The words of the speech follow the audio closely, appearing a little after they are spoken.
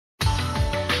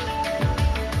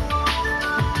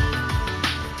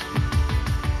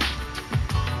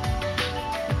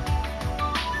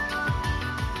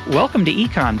Welcome to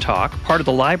EconTalk, part of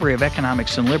the Library of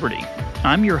Economics and Liberty.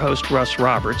 I'm your host, Russ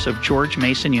Roberts of George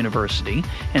Mason University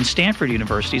and Stanford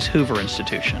University's Hoover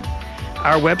Institution.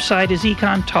 Our website is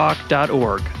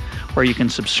econtalk.org, where you can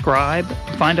subscribe,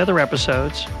 find other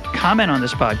episodes, comment on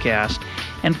this podcast,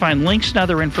 and find links and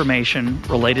other information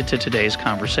related to today's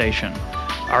conversation.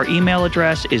 Our email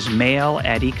address is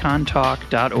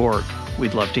mail@econtalk.org.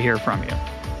 We'd love to hear from you.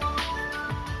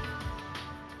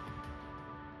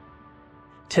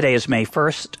 Today is May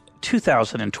 1st,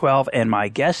 2012, and my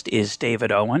guest is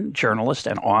David Owen, journalist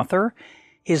and author.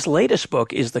 His latest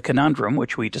book is The Conundrum,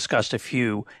 which we discussed a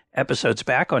few episodes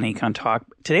back on EconTalk.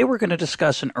 Today we're going to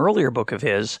discuss an earlier book of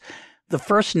his, The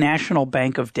First National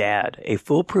Bank of Dad, a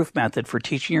foolproof method for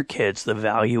teaching your kids the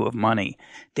value of money.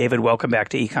 David, welcome back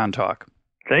to EconTalk.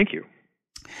 Thank you.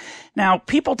 Now,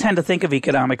 people tend to think of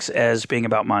economics as being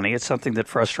about money. It's something that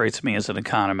frustrates me as an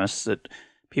economist, that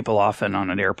people often on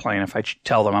an airplane, if I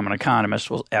tell them I'm an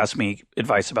economist, will ask me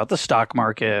advice about the stock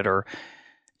market or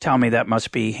tell me that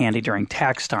must be handy during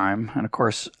tax time. And of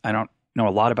course, I don't know a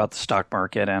lot about the stock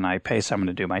market, and I pay someone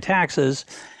to do my taxes.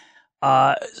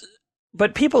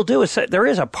 But people do. There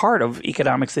is a part of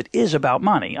economics that is about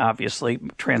money. Obviously,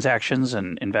 transactions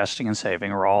and investing and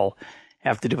saving are all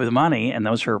have to do with money, and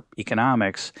those are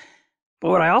economics. But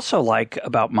what I also like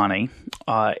about money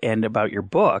and about your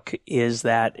book is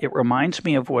that it reminds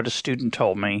me of what a student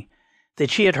told me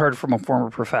that she had heard from a former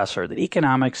professor, that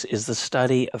economics is the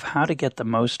study of how to get the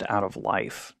most out of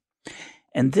life.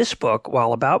 And this book,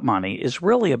 while about money, is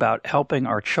really about helping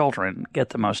our children get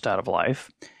the most out of life.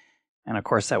 And of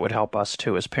course, that would help us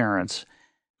too as parents.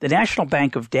 The National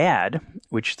Bank of Dad,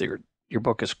 which your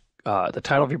book is, the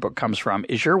title of your book comes from,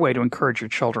 is your way to encourage your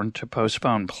children to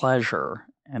postpone pleasure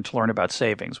and to learn about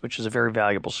savings, which is a very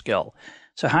valuable skill.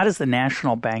 So how does the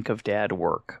National Bank of Dad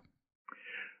work?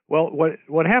 Well,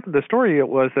 what happened, the story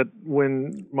was that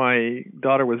when my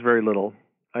daughter was very little,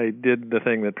 I did the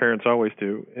thing that parents always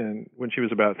do. And when she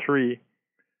was about 3,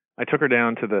 I took her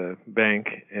down to the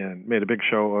bank and made a big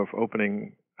show of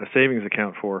opening a savings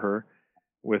account for her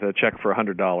with a check for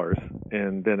 $100,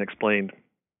 and then explained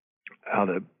how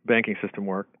the banking system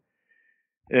worked.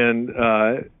 And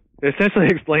essentially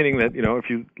explaining that, if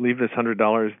you leave this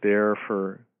 $100 there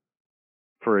for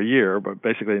a year, but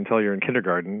basically until you're in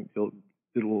kindergarten,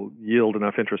 it will yield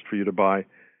enough interest for you to buy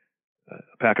a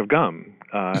pack of gum.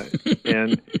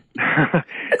 And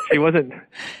she wasn't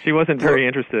very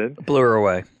interested. Blew her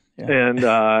away. Yeah. And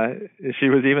she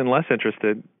was even less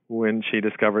interested when she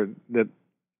discovered that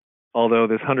although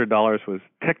this $100 was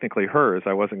technically hers,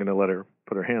 I wasn't going to let her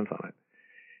put her hands on it.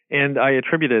 And I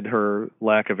attributed her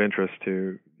lack of interest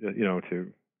to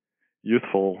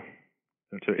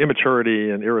immaturity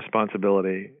and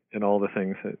irresponsibility and all the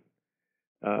things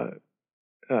that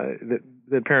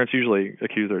parents usually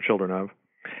accuse their children of.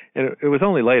 And it was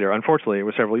only later, unfortunately, it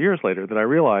was several years later, that I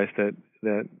realized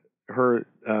that her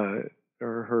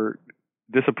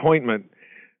disappointment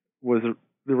was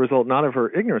the result not of her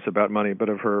ignorance about money, but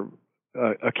of her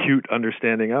acute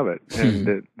understanding of it,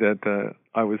 and that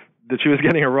she was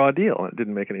getting a raw deal, and it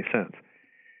didn't make any sense.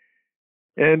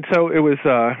 And so it was,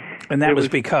 and that was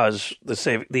because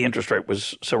the interest rate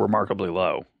was so remarkably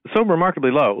low. So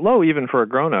remarkably low even for a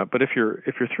grown-up. But if you're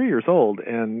 3 years old,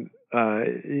 and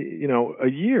a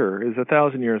year is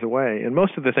 1,000 years away, and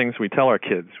most of the things we tell our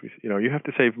kids, you have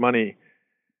to save money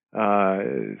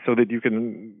so that you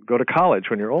can go to college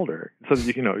when you're older, so that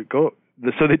you can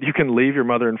so that you can leave your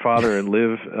mother and father and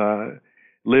live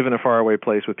in a faraway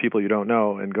place with people you don't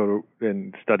know, and go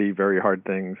and study very hard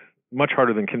things, much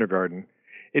harder than kindergarten.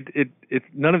 It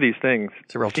none of these things.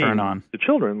 It's a real turn on to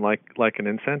children like an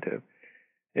incentive,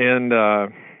 and I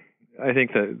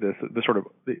think that the sort of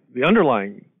the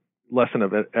underlying lesson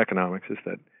of economics is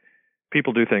that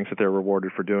people do things that they're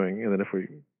rewarded for doing, and that if we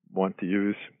want to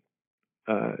use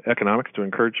economics to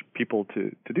encourage people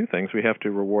to do things, we have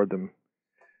to reward them.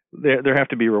 There have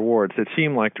to be rewards that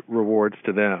seem like rewards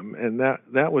to them, and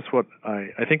that was what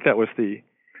I think that was the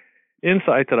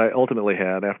insight that I ultimately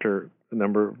had after a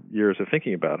number of years of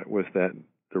thinking about it, was that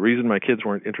the reason my kids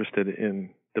weren't interested in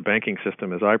the banking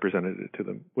system as I presented it to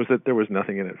them was that there was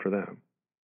nothing in it for them.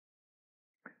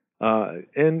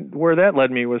 And where that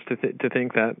led me was to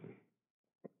think that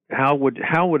how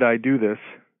would I do this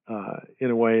in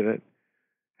a way that,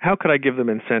 how could I give them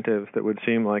incentives that would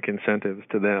seem like incentives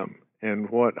to them? And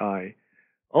what I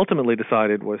ultimately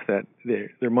decided was that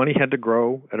their money had to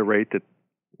grow at a rate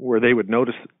where they would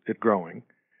notice it growing.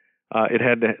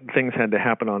 Things had to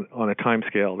happen on a time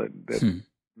scale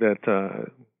that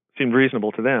seemed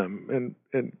reasonable to them.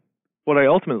 And what I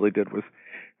ultimately did was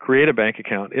create a bank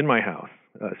account in my house,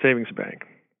 a savings bank,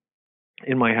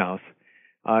 in my house,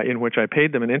 in which I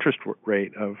paid them an interest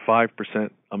rate of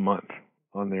 5% a month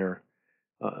on their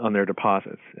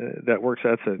deposits. That works.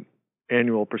 That's an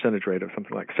annual percentage rate of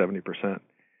something like 70%.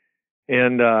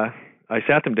 And I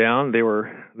sat them down. They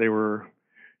were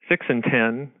 6 and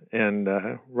 10, and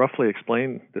roughly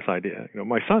explained this idea.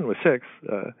 My son was 6.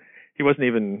 He wasn't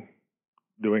even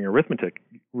doing arithmetic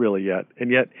really yet,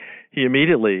 and yet he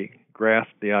immediately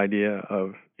grasped the idea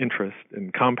of interest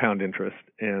and compound interest,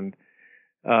 and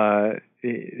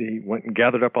he went and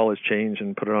gathered up all his change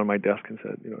and put it on my desk and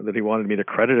said, that he wanted me to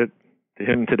credit it to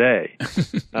him today.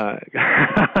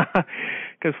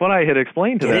 Because what I had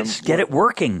explained to them... Get it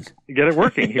working. Get it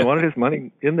working. He wanted his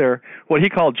money in there, what he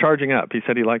called charging up. He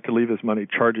said he liked to leave his money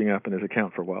charging up in his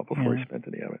account for a while before he spent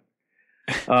any of it.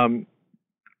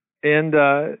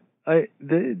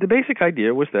 The basic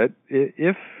idea was that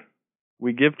if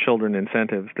we give children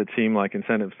incentives that seem like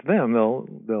incentives to them,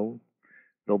 they'll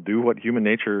do what human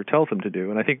nature tells them to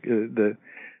do. And I think the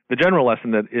general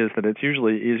lesson is that it's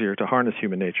usually easier to harness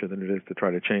human nature than it is to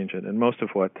try to change it. And most of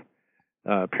what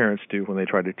parents do when they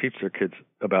try to teach their kids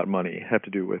about money have to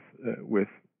do with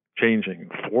changing,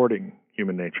 thwarting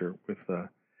human nature, with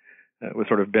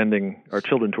sort of bending our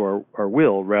children to our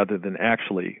will rather than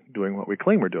actually doing what we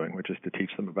claim we're doing, which is to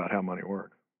teach them about how money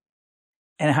works.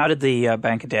 And how did the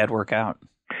Bank of Dad work out?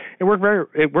 It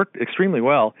worked extremely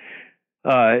well.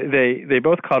 They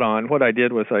both caught on. What I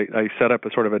did was I set up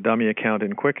a sort of a dummy account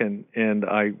in Quicken, and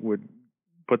I would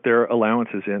put their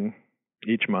allowances in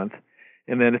each month,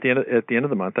 and then at the end of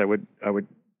the month I would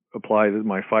apply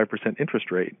my 5%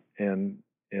 interest rate, and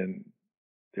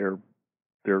their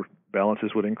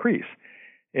balances would increase.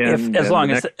 And as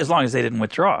long as they didn't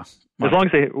withdraw. As long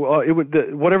as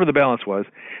whatever the balance was,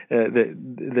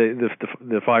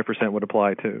 the 5% would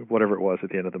apply to whatever it was at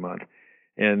the end of the month.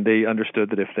 And they understood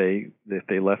that if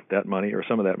they left that money or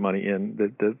some of that money in,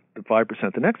 the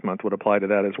 5% the next month would apply to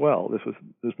that as well. This was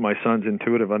my son's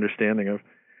intuitive understanding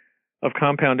of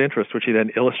compound interest, which he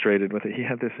then illustrated with it. He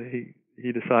had this.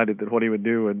 He decided that what he would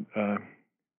do, and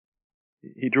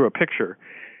he drew a picture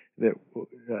that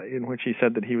in which he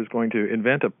said that he was going to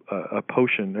invent a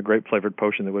potion, a grape flavored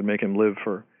potion that would make him live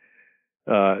for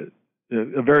a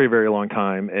very, very long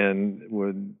time, and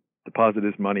would deposit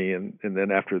his money, and then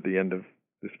after the end of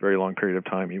this very long period of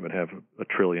time, he would have $1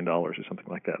 trillion or something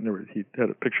like that. And he had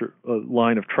a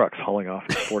line of trucks hauling off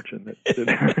his fortune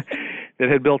that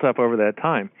had built up over that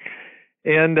time.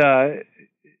 And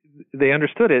they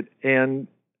understood it, and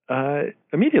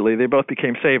immediately they both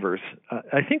became savers.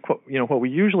 I think what we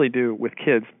usually do with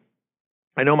kids,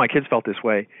 I know my kids felt this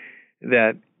way,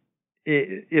 that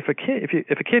if a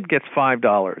kid gets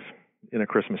 $5 in a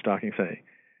Christmas stocking, say,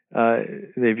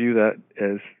 they view that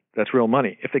as that's real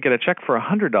money. If they get a check for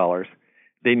 $100,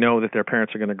 they know that their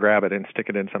parents are going to grab it and stick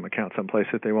it in some account someplace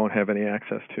that they won't have any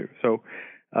access to. So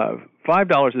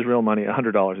 $5 is real money,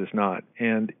 $100 is not.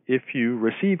 And if you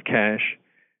receive cash,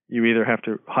 you either have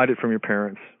to hide it from your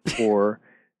parents or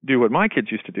do what my kids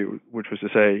used to do, which was to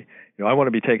say, I want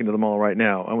to be taken to the mall right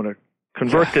now. I want to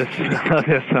convert this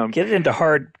get it into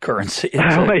hard currency.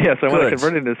 Yes, I want to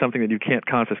convert it into something that you can't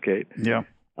confiscate. Yeah.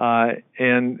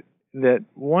 And that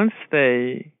once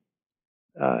the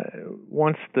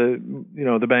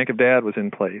Bank of Dad was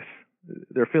in place,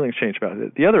 their feelings changed about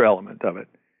it. The other element of it,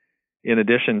 in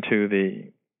addition to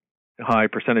the high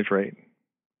percentage rate,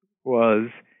 was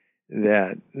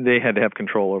that they had to have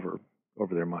control over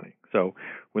their money. So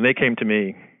when they came to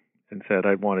me and said,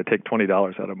 "I want to take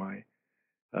 $20 out of my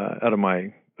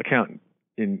account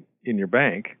in your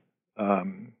bank,"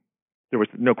 there was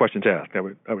no questions asked. I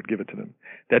would give it to them.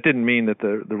 That didn't mean that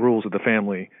the rules of the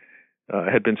family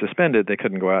had been suspended. They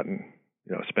couldn't go out and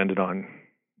spend it on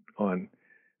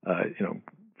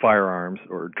firearms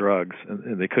or drugs,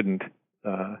 and they couldn't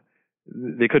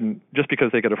just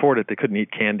because they could afford it. They couldn't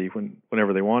eat candy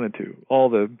whenever they wanted to. All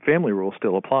the family rules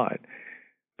still applied.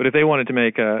 But if they wanted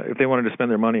to spend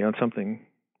their money on something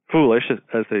foolish,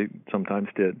 as they sometimes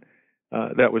did,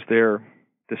 that was their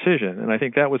decision. And I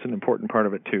think that was an important part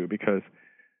of it too, because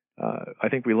I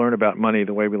think we learn about money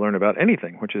the way we learn about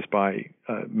anything, which is by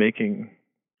making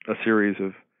a series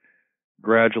of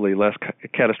gradually less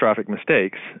catastrophic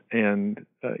mistakes, and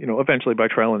eventually by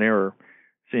trial and error,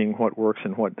 seeing what works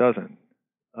and what doesn't.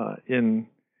 In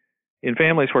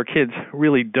families where kids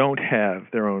really don't have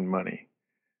their own money,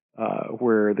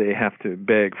 where they have to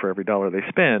beg for every dollar they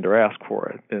spend or ask for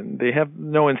it, and they have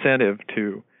no incentive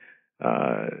to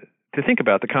think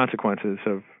about the consequences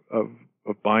of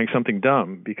buying something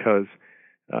dumb, because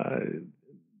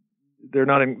they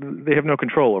have no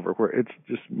control over where it's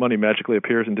just money magically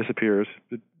appears and disappears.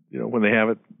 When they have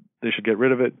it, they should get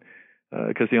rid of it.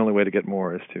 because the only way to get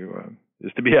more is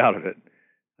to be out of it.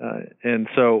 And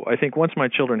so I think once my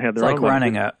children had their own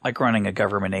money, like running a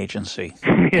government agency.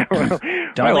 Yeah, well,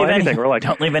 don't leave anything. any.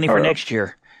 Don't leave any for next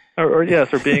year. Or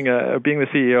being the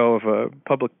CEO of a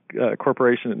public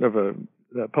corporation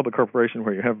public corporation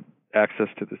where you have access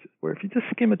to this, where if you just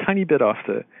skim a tiny bit off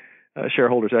the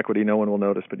shareholders' equity, no one will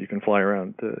notice, but you can fly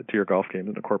around to your golf games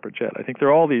in a corporate jet. I think there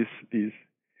are all these.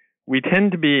 We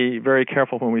tend to be very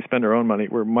careful when we spend our own money.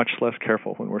 We're much less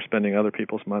careful when we're spending other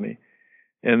people's money,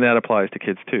 and that applies to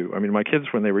kids too. I mean, my kids,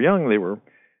 when they were young,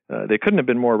 they couldn't have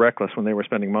been more reckless when they were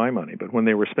spending my money, but when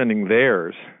they were spending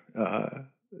theirs,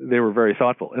 they were very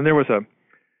thoughtful. And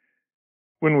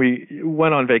when we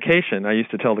went on vacation, I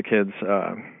used to tell the kids,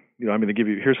 I'm going to give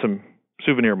you, here's some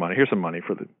souvenir money, here's some money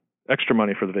for the extra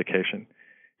money for the vacation.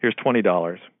 Here's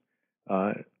 $20.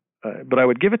 But I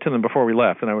would give it to them before we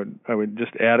left, and I would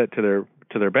just add it to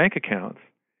their bank accounts.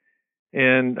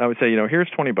 And I would say, here's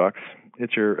 $20.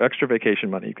 It's your extra vacation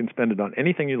money. You can spend it on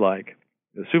anything you like,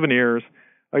 the souvenirs,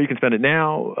 or you can spend it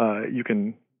now. You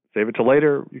can save it till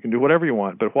later. You can do whatever you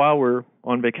want. But while we're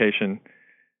on vacation,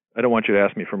 I don't want you to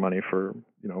ask me for money for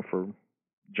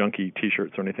junky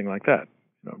T-shirts or anything like that.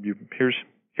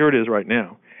 Here it is right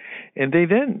now. And they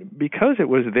then, because it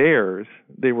was theirs,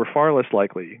 they were far less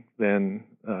likely than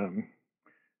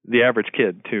the average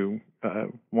kid to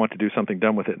want to do something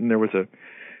dumb with it. And there was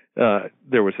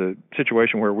a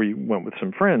situation where we went with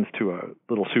some friends to a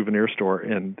little souvenir store,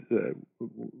 and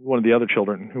one of the other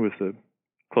children, who was the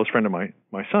close friend of my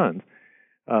son's,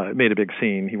 made a big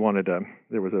scene. He wanted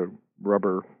there was a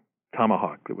rubber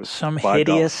tomahawk that was some $5.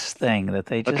 Hideous thing that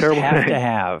they just have to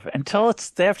have until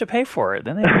they have to pay for it.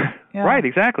 Then they Right,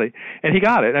 exactly. And he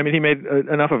got it. I mean, he made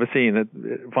enough of a scene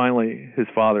that finally his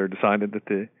father decided that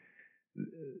the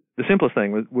simplest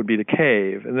thing would be to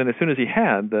cave. And then as soon as he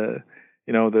had the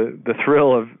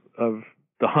thrill of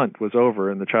the hunt was over,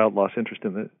 and the child lost interest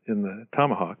in the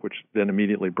tomahawk, which then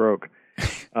immediately broke.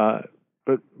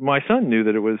 But my son knew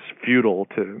that it was futile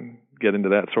to get into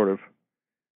that sort of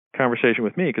conversation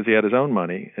with me, because he had his own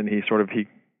money, and he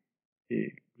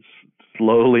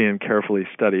slowly and carefully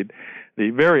studied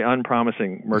the very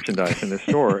unpromising merchandise in this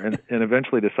store, and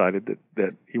eventually decided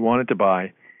that he wanted to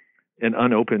buy an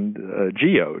unopened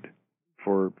geode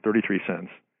for 33 cents.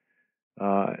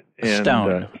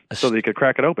 Stone. So that he could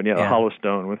crack it open. Yeah, a hollow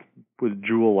stone with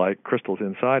jewel-like crystals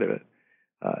inside of it.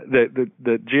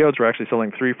 The geodes were actually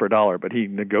selling 3 for $1, but he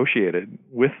negotiated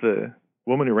with the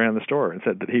woman who ran the store and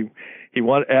said that he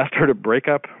asked her to break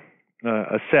up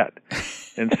a set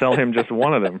and sell him just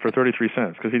one of them for 33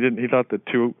 cents, because he thought the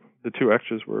two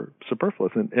extras were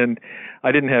superfluous, and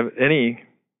I didn't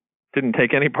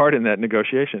take any part in that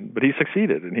negotiation, but he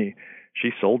succeeded, and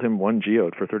she sold him one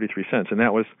geode for 33 cents, and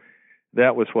that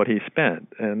was what he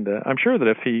spent. And I'm sure that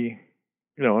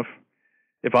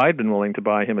if I'd been willing to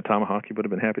buy him a tomahawk, he would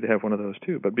have been happy to have one of those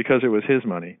too. But because it was his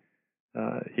money,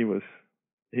 he was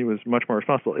much more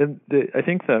responsible. And I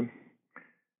think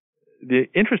the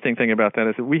interesting thing about that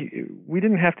is that we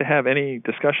didn't have to have any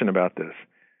discussion about this.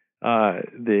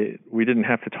 We didn't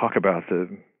have to talk about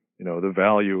the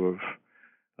value of,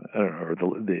 I don't know, or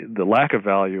the lack of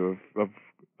value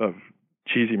of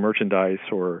cheesy merchandise,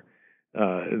 or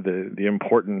the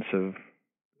importance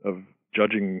of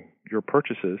judging your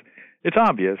purchases. It's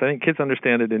obvious. I think kids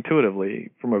understand it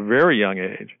intuitively from a very young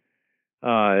age.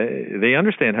 They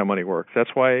understand how money works.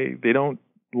 That's why they don't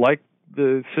like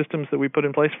the systems that we put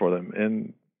in place for them.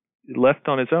 And left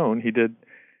on his own, he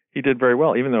did very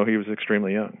well, even though he was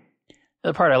extremely young.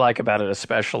 The part I like about it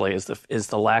especially is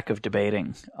the lack of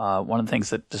debating. One of the things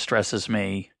that distresses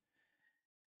me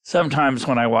sometimes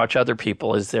when I watch other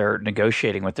people is they're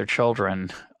negotiating with their children,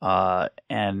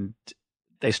 and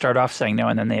they start off saying no,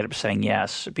 and then they end up saying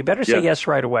yes. It'd be better to say yes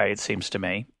right away, it seems to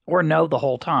me, or no the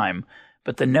whole time.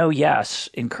 But the no yes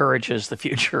encourages the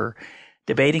future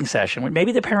debating session.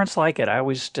 Maybe the parents like it. I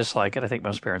always dislike it. I think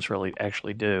most parents really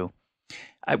actually do.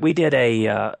 We did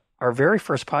our very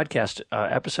first podcast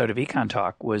episode of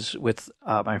EconTalk was with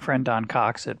my friend Don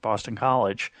Cox at Boston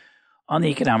College on the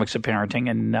economics of parenting,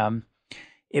 and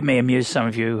it may amuse some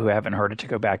of you who haven't heard it to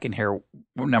go back and hear,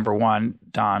 number one,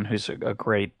 Don, who's a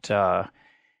great,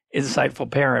 insightful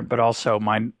parent, but also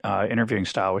my interviewing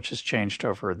style, which has changed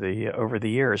over the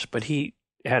years. But he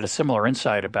had a similar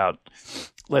insight about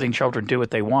letting children do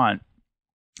what they want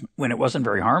when it wasn't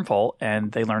very harmful,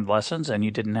 and they learned lessons, and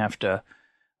you didn't have to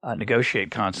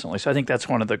negotiate constantly. So I think that's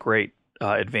one of the great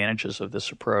advantages of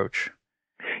this approach.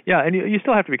 Yeah, and you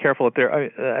still have to be careful up there.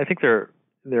 I think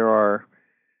there are.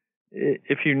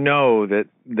 If you know that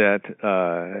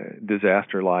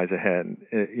disaster lies ahead,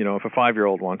 if a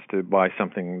 5-year-old wants to buy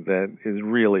something that is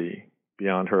really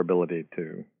beyond her ability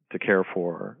to care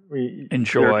for.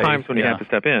 Enjoy. There are times when you have to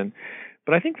step in,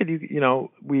 but I think that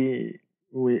we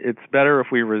it's better if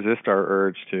we resist our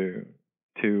urge to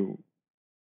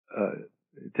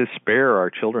spare our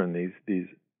children these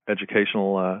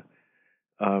educational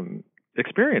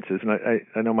experiences. And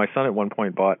I know my son at one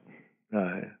point bought.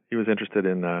 He was interested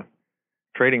in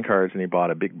trading cards, and he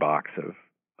bought a big box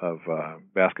of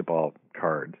basketball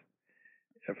cards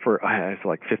for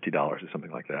like $50 or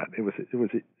something like that. It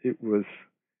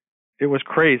was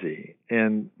crazy,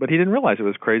 but he didn't realize it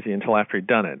was crazy until after he'd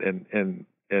done it,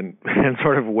 and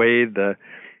sort of weighed the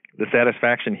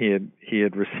satisfaction he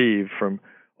had received from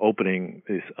opening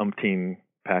these umpteen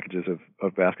packages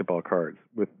of basketball cards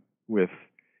with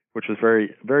which was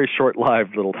very, very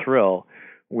short-lived little thrill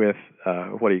with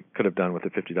what he could have done with the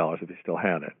 $50 if he still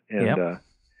had it. And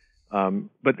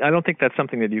but I don't think that's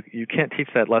something that you can't teach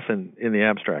that lesson in the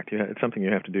abstract. It's something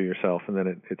you have to do yourself, and then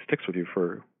it sticks with you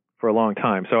for a long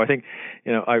time. So I think,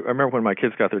 I remember when my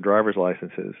kids got their driver's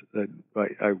licenses, that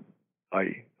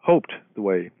I hoped, the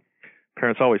way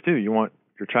parents always do, you want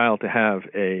your child to have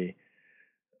a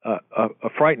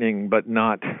frightening but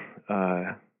not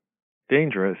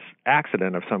dangerous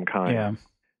accident of some kind,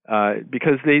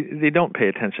 because they don't pay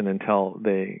attention until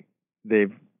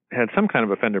they've had some kind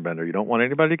of a fender bender. You don't want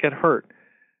anybody to get hurt,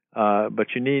 but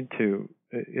you need to.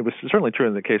 It was certainly true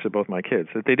in the case of both my kids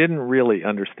that they didn't really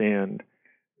understand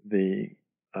the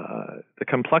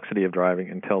complexity of driving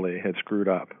until they had screwed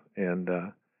up. And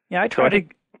I try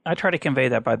to convey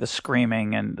that by the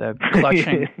screaming and the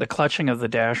clutching, the clutching of the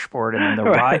dashboard, and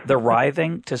then the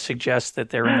writhing to suggest that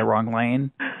they're in the wrong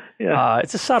lane. Yeah.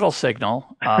 It's a subtle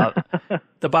signal.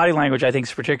 The body language, I think,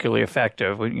 is particularly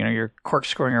effective. You're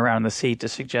corkscrewing around the seat to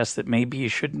suggest that maybe you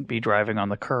shouldn't be driving on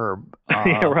the curb.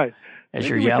 Right. As maybe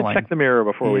you're yelling. We should check the mirror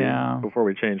before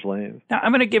we change lanes. Now,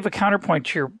 I'm going to give a counterpoint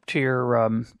to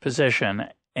your position,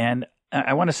 and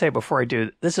I want to say before I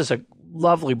do, this is a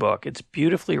lovely book. It's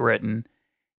beautifully written.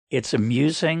 It's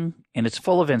amusing, and it's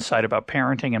full of insight about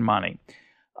parenting and money.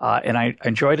 And I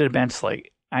enjoyed it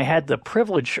immensely. I had the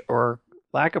privilege or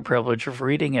lack of privilege of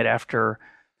reading it after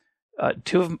I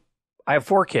have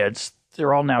 4 kids.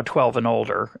 They're all now 12 and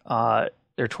older.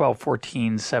 They're 12,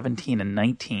 14, 17, and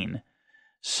 19.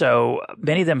 So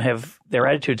many of them their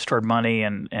attitudes toward money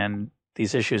and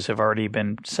these issues have already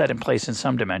been set in place in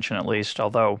some dimension at least,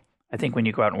 although I think when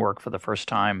you go out and work for the first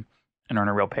time and earn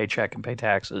a real paycheck and pay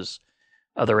taxes,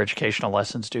 other educational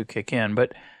lessons do kick in.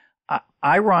 But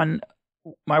my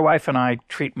wife and I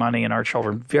treat money and our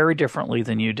children very differently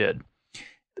than you did.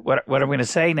 What I'm going to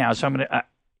say now, so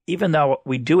even though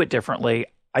we do it differently,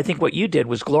 I think what you did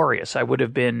was glorious. I would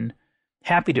have been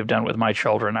happy to have done it with my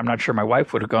children. I'm not sure my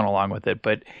wife would have gone along with it,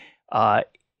 but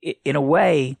in a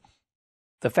way,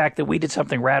 the fact that we did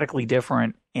something radically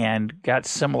different and got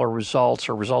similar results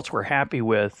or results we're happy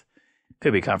with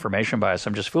could be confirmation bias.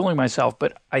 I'm just fooling myself.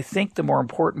 But I think the more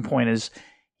important point is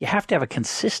you have to have a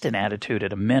consistent attitude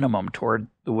at a minimum toward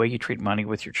the way you treat money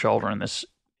with your children. This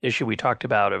issue we talked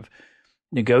about of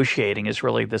negotiating is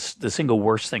really the single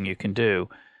worst thing you can do.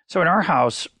 So in our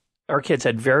house, our kids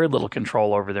had very little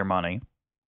control over their money.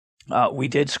 We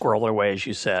did squirrel away, as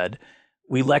you said.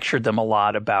 We lectured them a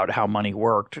lot about how money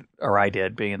worked, or I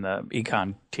did, being the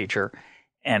econ teacher,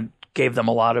 and told them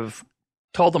a lot of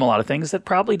things that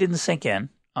probably didn't sink in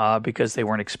because they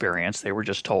weren't experienced. They were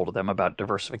just told to them about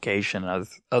diversification and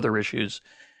other issues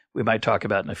we might talk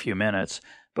about in a few minutes.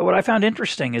 But what I found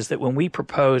interesting is that when we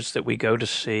proposed that we go to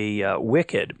see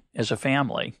Wicked as a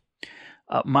family,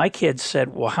 my kids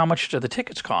said, "Well, how much do the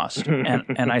tickets cost?"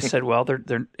 And I said, "Well,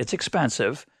 it's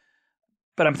expensive."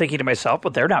 But I'm thinking to myself,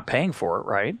 "But they're not paying for it,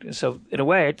 right?" So in a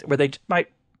way,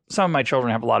 some of my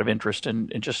children have a lot of interest in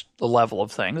just the level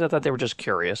of things. I thought they were just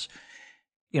curious.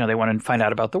 They want to find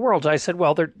out about the world. So I said,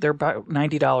 "Well, they're about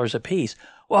 $90 a piece."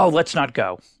 "Well, let's not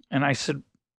go." And I said,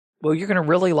 "Well, you're going to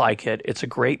really like it. It's a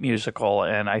great musical,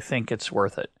 and I think it's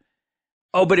worth it."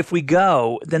 "Oh, but if we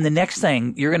go, then the next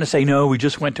thing you're going to say, 'No, we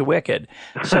just went to Wicked.'"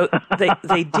 So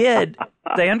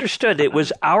they understood it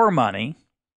was our money,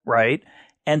 right?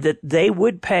 And that they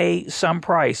would pay some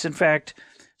price. In fact,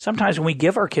 sometimes when we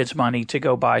give our kids money to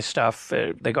go buy stuff,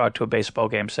 they go out to a baseball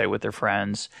game, say, with their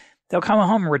friends, they'll come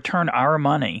home and return our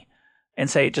money and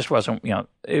say it just wasn't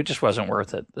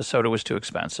worth it. The soda was too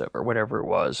expensive or whatever it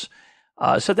was.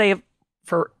 So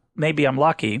maybe I'm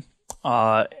lucky,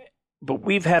 but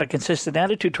we've had a consistent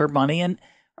attitude toward money, and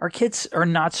our kids are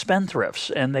not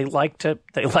spendthrifts, and they like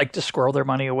to squirrel their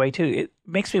money away too. It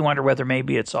makes me wonder whether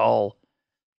maybe it's all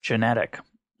genetic.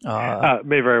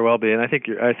 May very well be, and I think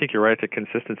you're right that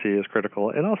consistency is critical,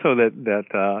 and also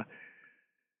that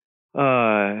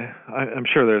I'm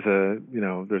sure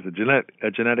there's a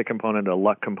genetic component, a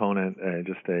luck component, and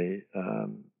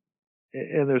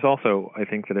there's also, I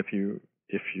think that if you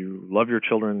love your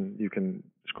children, you can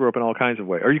screw up in all kinds of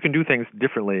ways, or you can do things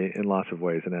differently in lots of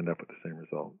ways and end up with the same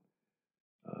result.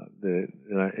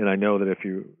 And I know that if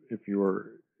you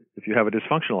have a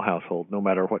dysfunctional household, no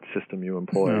matter what system you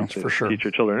employ to for sure. teach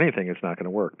your children anything, it's not going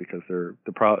to work because there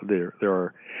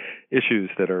are issues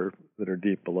that are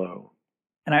deep below.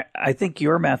 And I think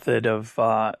your method of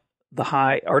the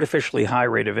artificially high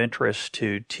rate of interest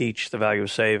to teach the value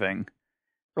of saving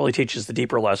really teaches the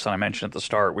deeper lesson I mentioned at the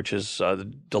start, which is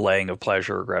the delaying of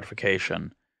pleasure or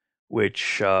gratification,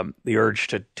 which the urge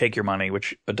to take your money,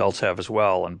 which adults have as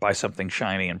well, and buy something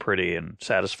shiny and pretty and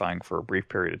satisfying for a brief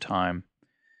period of time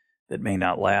that may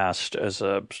not last as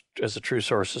a true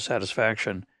source of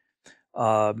satisfaction.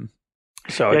 So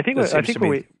yeah, I think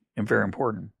very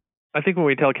important. I think when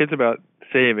we tell kids about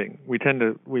saving, we tend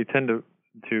to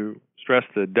stress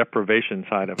the deprivation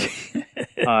side of it,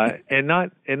 and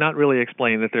not really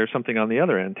explain that there's something on the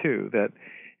other end too. That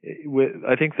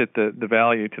I think that the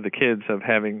value to the kids of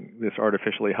having this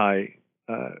artificially high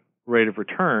rate of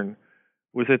return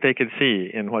was that they could see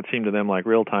in what seemed to them like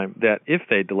real time that if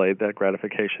they delayed that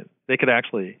gratification, they could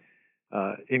actually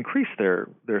increase their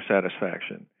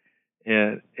satisfaction.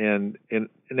 And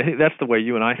that's the way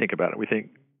you and I think about it. We think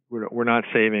we're not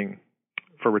saving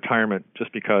for retirement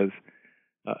just because,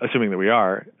 assuming that we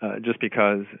are, just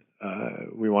because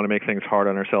we want to make things hard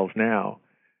on ourselves now.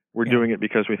 We're doing it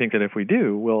because we think that if we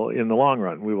do, well, in the long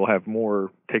run, we will have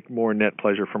take more net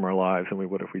pleasure from our lives than we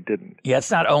would if we didn't. Yeah, it's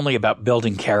not only about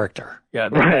building character. Yeah,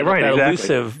 right, that exactly.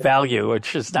 elusive value,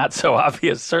 which is not so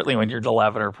obvious, certainly when you're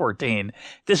 11 or 14.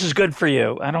 This is good for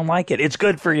you. I don't like it. It's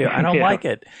good for you. I don't like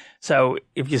it. So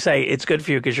if you say it's good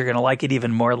for you because you're going to like it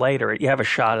even more later, you have a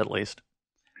shot at least.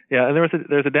 Yeah, and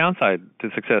there's a downside to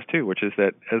success too, which is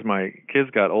that as my kids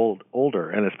got older,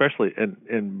 and especially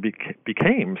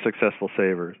became successful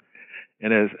savers,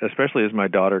 and especially as my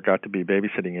daughter got to be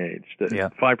babysitting age, that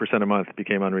 5% a month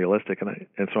became unrealistic,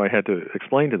 and so I had to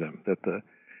explain to them that the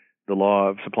law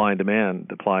of supply and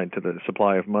demand applied to the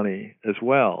supply of money as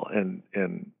well, and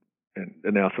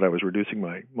announced that I was reducing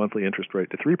my monthly interest rate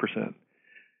to 3%.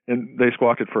 And they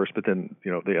squawked at first, but then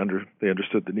they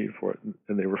understood the need for it,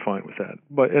 and they were fine with that.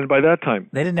 And by that time,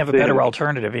 they didn't have a better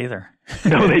alternative either.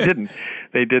 No, they didn't.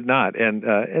 They did not. And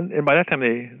by that time,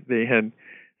 they'd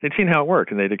seen how it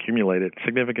worked, and they'd accumulated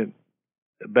significant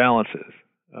balances.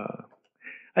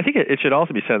 I think it should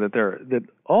also be said that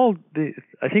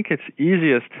I think it's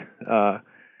easiest to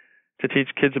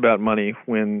teach kids about money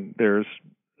when there's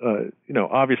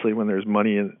obviously when there's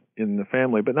money in the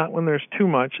family, but not when there's too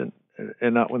much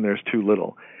and not when there's too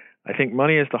little. I think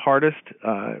money is the hardest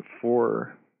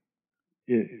for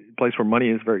a place where money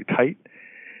is very tight,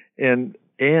 and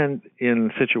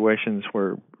in situations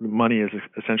where money is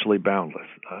essentially boundless.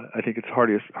 I think it's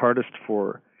hardest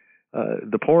for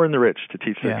the poor and the rich to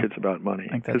teach their kids about money.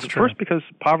 I think that's true. First, because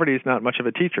poverty is not much of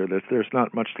a teacher. There's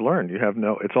not much to learn.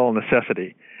 It's all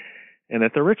necessity. And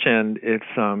at the rich end, it's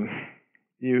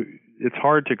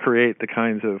hard to create the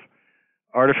kinds of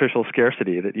artificial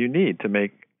scarcity that you need to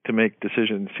make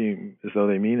decisions seem as though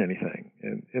they mean anything.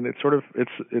 And it's sort of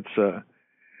it's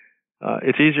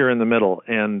easier in the middle,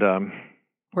 and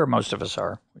where most of us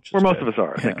are. Most of us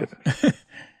are, thank goodness.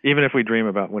 Even if we dream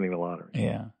about winning the lottery.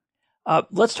 Yeah.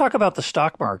 Let's talk about the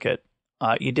stock market.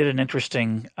 You did an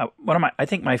interesting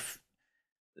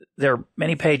there are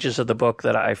many pages of the book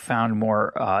that I found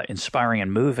more inspiring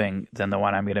and moving than the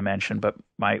one I'm going to mention, but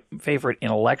my favorite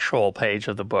intellectual page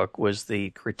of the book was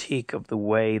the critique of the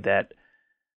way that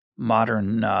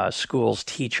modern schools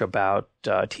teach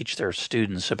their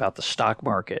students about the stock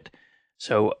market.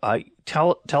 So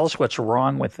tell us what's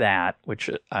wrong with that, which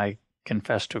I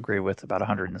confess to agree with about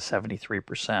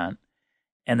 173%,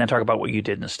 and then talk about what you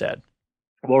did instead.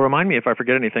 Well, remind me if I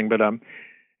forget anything, but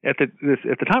at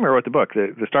the time I wrote the book,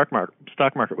 the stock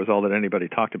market was all that anybody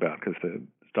talked about because the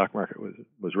stock market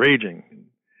was raging. And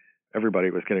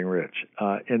everybody was getting rich.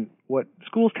 And what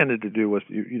schools tended to do was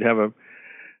you'd have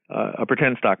a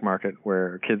pretend stock market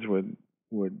where kids would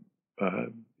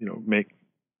make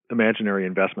imaginary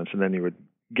investments, and then you would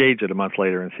gauge it a month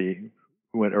later and see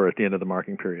or at the end of the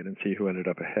marking period and see who had ended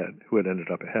up ahead.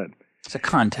 It's a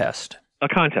contest. A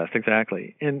contest,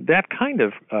 exactly. And that kind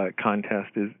of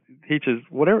contest teaches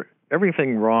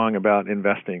everything wrong about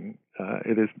investing.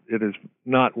 It is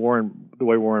not the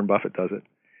way Warren Buffett does it,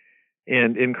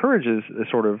 and encourages a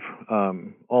sort of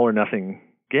all or nothing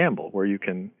gamble where you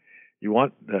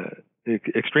want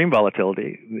extreme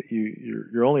volatility.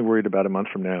 You're only worried about a month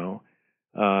from now.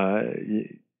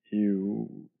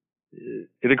 You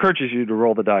it encourages you to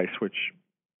roll the dice, which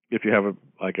if you have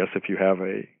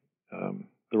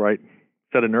the right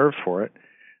set of nerves for it,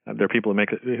 there are people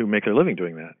who make their living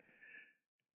doing that.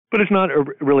 But it's not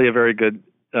really a very good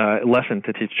lesson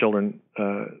to teach children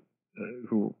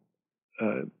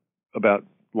about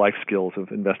life skills of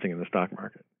investing in the stock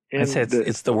market. And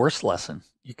it's the worst lesson.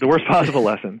 The worst possible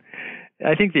lesson.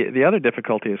 I think the other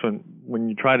difficulty is when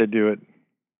you try to do it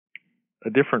a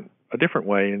different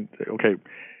way and say, okay,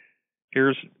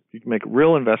 you can make a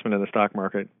real investment in the stock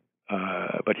market,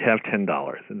 but you have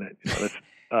 $10, and that's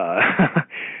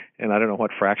and I don't know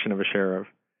what fraction of a share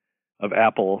of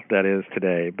Apple that is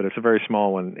today, but it's a very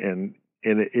small one, and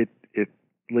it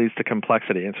leads to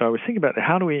complexity. And so I was thinking about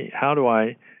how do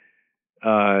I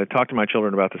talk to my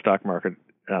children about the stock market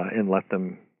and let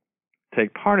them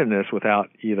take part in this without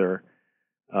either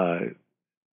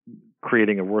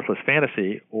creating a worthless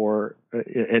fantasy or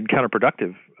and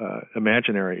counterproductive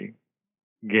imaginary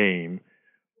game,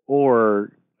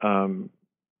 or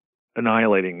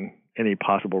annihilating any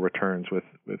possible returns with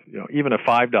even a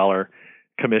 $5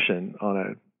 commission on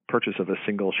a purchase of a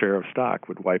single share of stock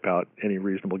would wipe out any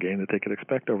reasonable gain that they could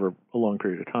expect over a long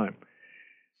period of time.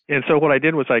 And so what I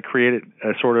did was I created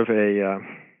a sort of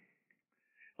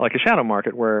like a shadow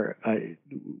market where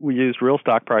we used real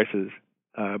stock prices,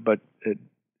 but it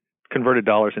converted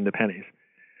dollars into pennies.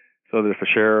 So that if a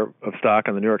share of stock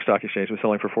on the New York Stock Exchange was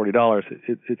selling for $40,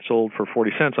 it sold for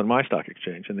 40 cents on my stock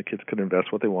exchange, and the kids could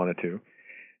invest what they wanted to.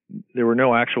 There were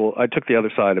no actual. I took the other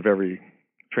side of every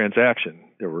transaction.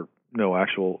 There were no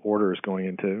actual orders going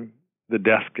into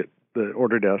the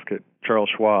order desk at Charles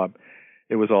Schwab.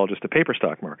 It was all just a paper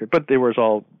stock market, but it was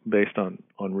all based on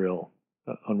real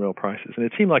prices. And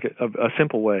it seemed like a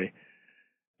simple way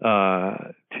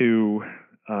to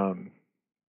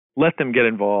let them get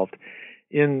involved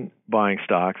in buying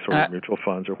stocks or mutual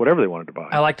funds or whatever they wanted to buy.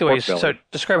 I like the way so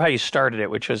describe how you started it,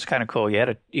 which was kind of cool. You had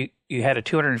a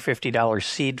 $250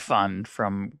 seed fund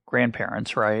from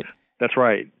grandparents, right? That's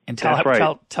right. And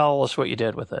tell us what you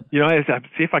did with it. I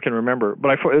see if I can remember,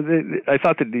 but I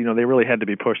thought that they really had to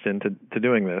be pushed into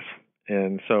doing this,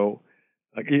 and so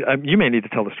you may need to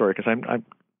tell the story because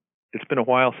it's been a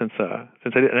while since I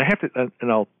did, and I have to,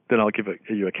 and I'll give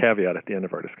you a caveat at the end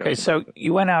of our discussion. Okay, so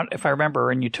you went out, if I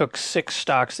remember, and you took 6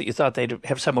 stocks that you thought they'd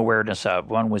have some awareness of.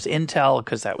 One was Intel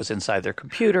because that was inside their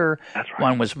computer. That's right.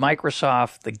 One was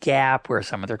Microsoft, The Gap, where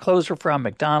some of their clothes were from,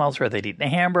 McDonald's, where they'd eaten a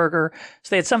hamburger.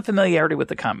 So they had some familiarity with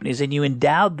the companies, and you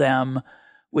endowed them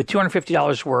with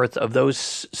 $250 worth of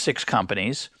those 6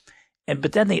 companies.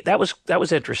 But then that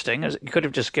was interesting. You could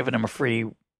have just given them a free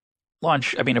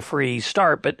lunch, a free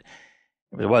start, but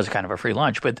it was kind of a free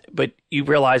lunch. But you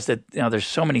realize that there's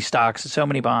so many stocks and so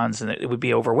many bonds, and it would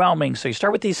be overwhelming. So you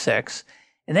start with these 6,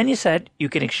 and then you said you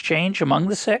can exchange among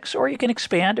the 6, or you can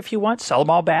expand if you want, sell them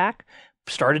all back,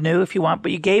 start anew if you want.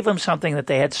 But you gave them something that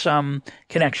they had some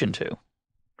connection to.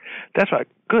 That's right.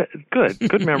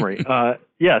 Good memory.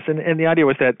 Yes, and the idea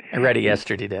was that I read it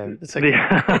yesterday, David. It's like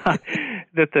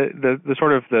that the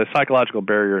sort of the psychological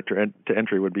barrier to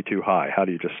entry would be too high. How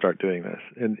do you just start doing this?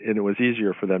 And it was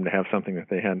easier for them to have something that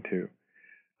they had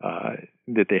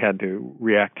to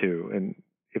react to. And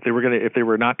if they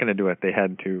were not going to do it, they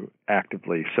had to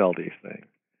actively sell these things.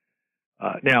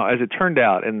 Now, as it turned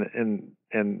out, and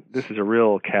this is a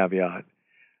real caveat,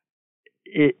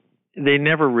 they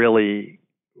never really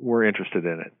were interested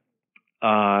in it.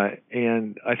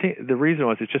 And I think the reason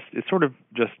was it's sort of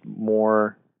just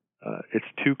more, it's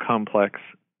too complex,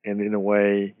 and in a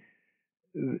way,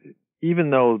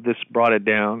 even though this brought it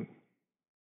down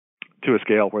to a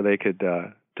scale where they could,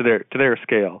 to their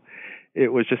scale,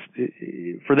 it was just,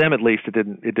 for them at least, it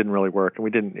didn't really work, and we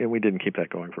didn't keep that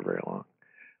going for very long.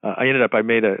 I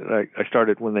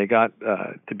started when they got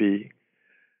to be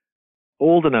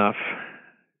old enough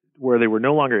where they were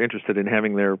no longer interested in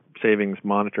having their savings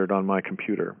monitored on my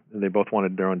computer, and they both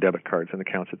wanted their own debit cards and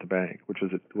accounts at the bank,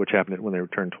 which happened when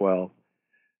they turned 12.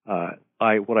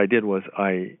 What I did was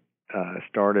I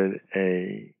started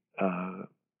a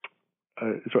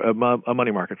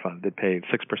money market fund that paid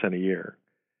 6% a year,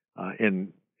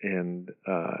 and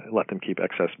let them keep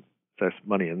excess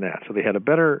money in that. So they had a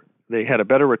better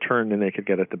return than they could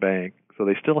get at the bank. So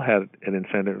they still had an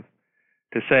incentive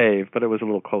to save, but it was a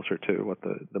little closer to what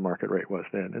the market rate was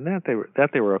then, and that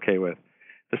they were okay with.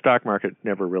 The stock market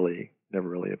never really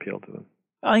appealed to them.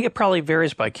 I think it probably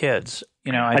varies by kids.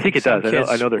 I think it does.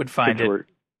 I know would find it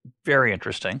very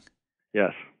interesting.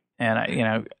 Yes, and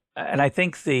I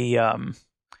think the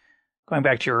going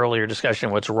back to your earlier discussion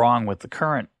of what's wrong with the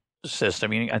current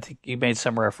system. I think you made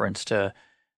some reference to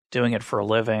doing it for a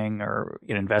living or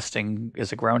investing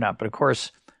as a grown up, but of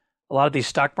course, a lot of these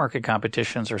stock market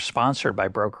competitions are sponsored by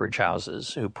brokerage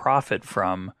houses who profit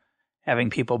from having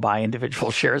people buy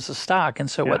individual shares of stock. And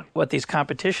so what these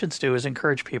competitions do is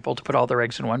encourage people to put all their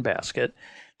eggs in one basket,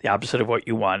 the opposite of what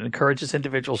you want. It encourages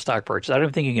individual stock purchase. I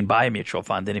don't think you can buy a mutual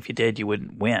fund, and if you did, you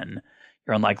wouldn't win.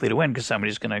 You're unlikely to win because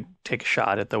somebody's going to take a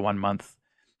shot at the 1 month.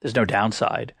 There's no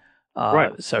downside.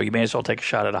 Right. So you may as well take a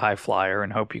shot at a high flyer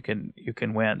and hope you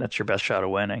can win. That's your best shot of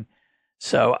winning.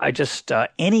 So I just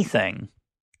anything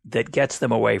that gets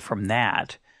them away from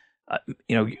that.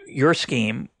 Your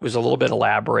scheme was a little bit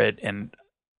elaborate, and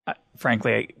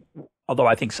frankly, although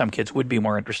I think some kids would be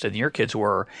more interested than your kids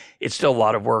were, it's still a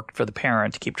lot of work for the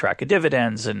parent to keep track of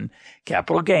dividends and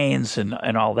capital gains and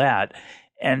all that.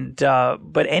 And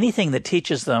but anything that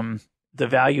teaches them the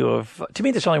value of, to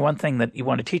me, there's only one thing that you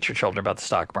want to teach your children about the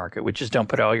stock market, which is don't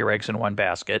put all your eggs in one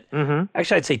basket. Mm-hmm.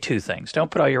 Actually, I'd say two things.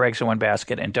 Don't put all your eggs in one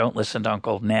basket, and don't listen to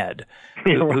Uncle Ned,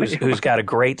 who's got a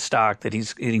great stock that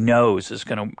he knows is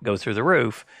going to go through the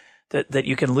roof, that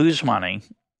you can lose money.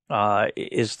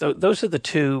 Those are the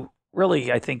two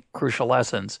really, I think, crucial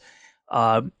lessons.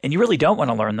 And you really don't want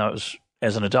to learn those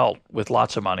as an adult with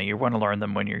lots of money. You want to learn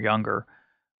them when you're younger.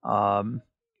 And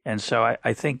so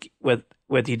I think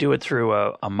whether you do it through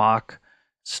a mock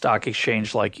stock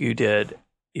exchange like you did,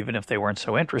 even if they weren't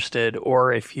so interested,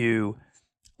 or if you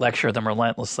lecture them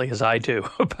relentlessly, as I do,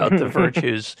 about the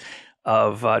virtues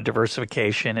of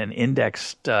diversification and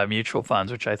indexed mutual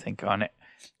funds, which I think on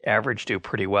average do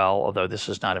pretty well, although this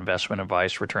is not investment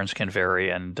advice. Returns can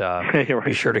vary, and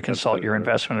be sure to consult your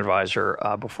investment advisor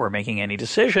before making any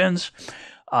decisions.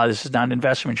 This is not an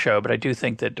investment show, but I do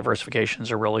think that diversification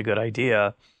is a really good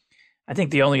idea. I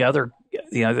think the other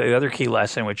key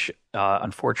lesson, which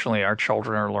unfortunately our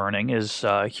children are learning, is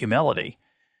humility.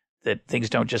 That things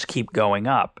don't just keep going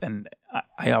up. And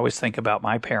I always think about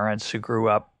my parents who grew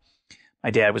up.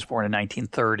 My dad was born in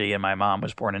 1930, and my mom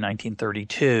was born in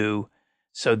 1932.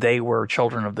 So they were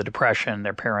children of the Depression.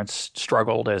 Their parents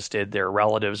struggled, as did their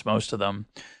relatives, most of them.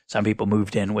 Some people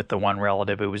moved in with the one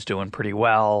relative who was doing pretty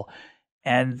well.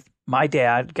 And my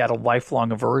dad got a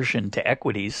lifelong aversion to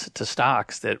equities, to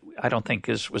stocks, that I don't think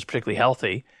was particularly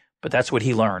healthy, but that's what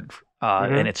he learned.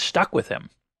 And it stuck with him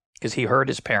because he heard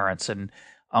his parents and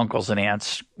uncles and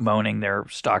aunts moaning their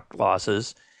stock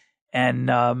losses. And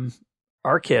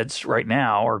our kids right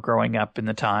now are growing up in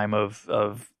the time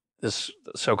of this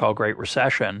so-called Great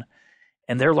Recession,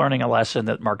 and they're learning a lesson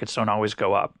that markets don't always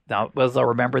go up. Now, whether they'll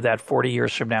remember that 40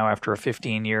 years from now after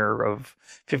 15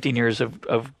 years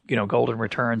of golden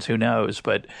returns, who knows?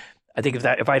 But I think if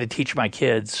I had to teach my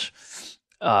kids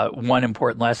one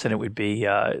important lesson, it would be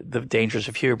the dangers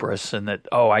of hubris, and that,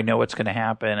 I know what's going to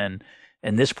happen,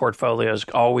 and this portfolio has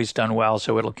always done well,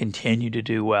 so it'll continue to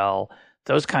do well.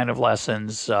 Those kind of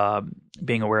lessons,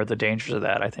 being aware of the dangers of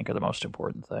that, I think are the most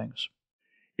important things.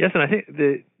 Yes, and I think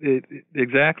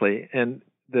exactly. And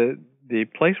the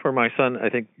place where my son, I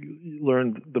think,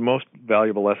 learned the most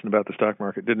valuable lesson about the stock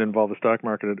market didn't involve the stock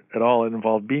market at all. It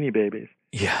involved Beanie Babies.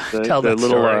 Yeah, tell that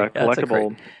little story.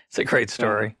 Collectible. It's a great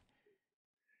story.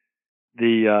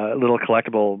 The little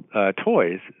collectible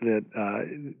toys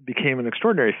that became an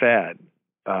extraordinary fad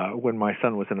when my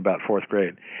son was in about fourth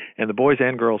grade. And the boys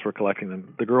and girls were collecting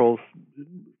them. The girls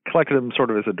collected them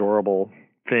sort of as adorable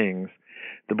things.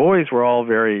 The boys were all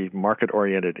very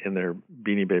market-oriented in their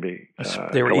Beanie Baby.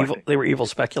 They were evil. They were evil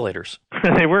speculators.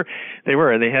 They were,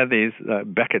 and they had these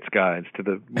Beckett's guides to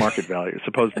the market value,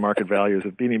 supposed market values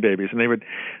of Beanie Babies, and they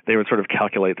would sort of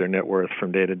calculate their net worth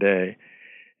from day to day.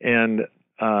 And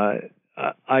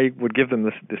I would give them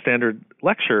the standard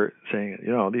lecture, saying,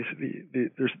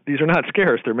 these are not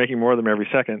scarce. They're making more of them every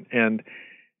second, and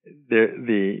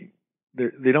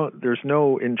there's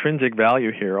no intrinsic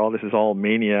value here. All this is all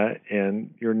mania,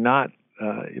 and you're not,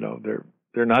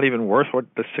 they're not even worth what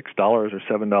the $6 or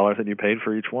 $7 that you paid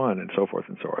for each one, and so forth,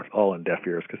 all in deaf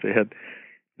ears, because they had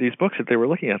these books that they were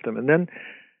looking at them. And then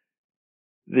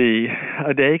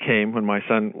a day came when my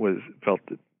son felt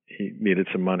that he needed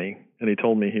some money, and he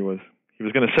told me he was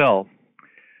going to sell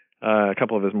a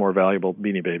couple of his more valuable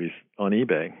Beanie Babies on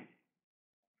eBay,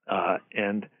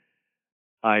 and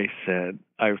I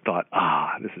thought,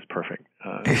 this is perfect.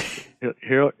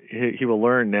 He will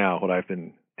learn now what I've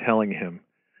been telling him.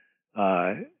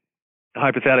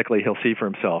 Hypothetically, he'll see for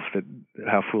himself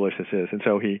how foolish this is. And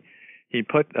so he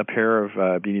put a pair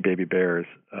of Beanie Baby Bears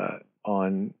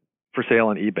for sale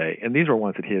on eBay. And these were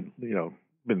ones that he had,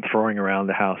 been throwing around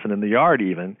the house and in the yard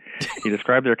even. He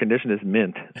described their condition as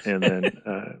mint, and then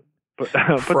put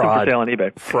them for sale on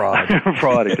eBay.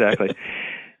 Fraud, exactly.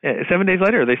 7 days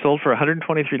later, they sold for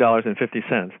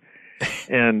 $123.50.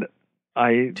 And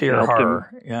to your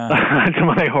horror, yeah, to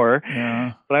my horror.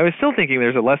 Yeah. But I was still thinking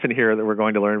there's a lesson here that we're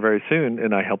going to learn very soon,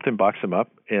 and I helped him box them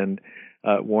up and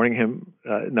warning him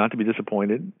not to be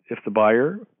disappointed if the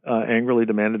buyer angrily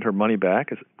demanded her money back,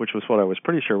 which was what I was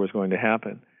pretty sure was going to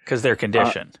happen. Because they're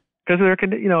conditioned. Because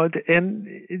and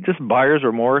just buyer's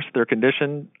remorse, they're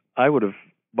conditioned. I would have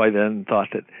by then thought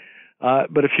that.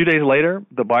 But a few days later,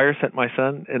 the buyer sent my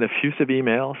son an effusive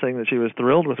email saying that she was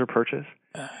thrilled with her purchase.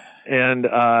 And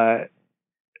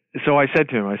so I said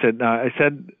to him, I said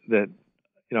that,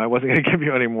 I wasn't going to give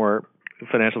you any more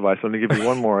financial advice. I'm going to give you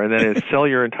one more, and that is sell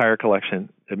your entire collection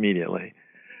immediately.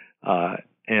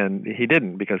 And he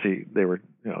didn't because they were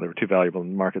too valuable,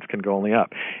 and markets can go only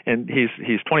up. And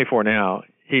he's 24 now.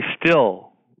 He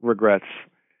still regrets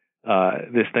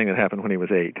this thing that happened when he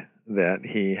was 8, that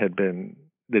he hadn't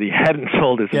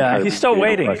sold his entire. Yeah, he's still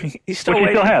waiting. He's still waiting.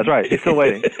 He still has, right? He's still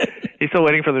waiting. He's still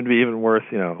waiting for them to be even worth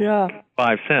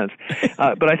 5 cents.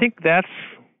 But I think that's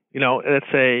he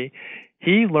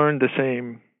learned the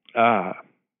same.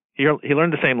 He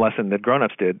learned the same lesson that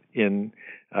grown-ups did in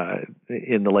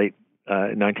the late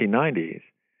 1990s,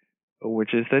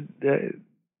 which is that the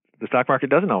stock market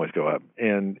doesn't always go up,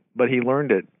 but he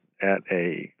learned it at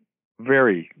a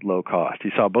very low cost.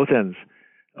 He saw both ends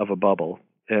of a bubble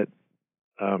at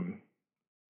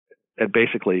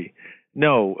basically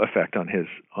no effect on his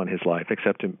life,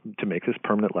 except to make this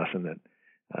permanent lesson that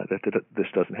this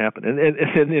doesn't happen.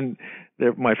 And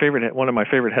one of my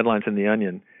favorite headlines in the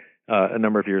Onion a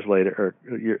number of years later,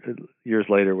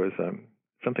 was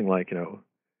something like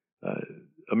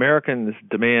Americans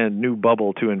demand new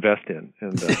bubble to invest in,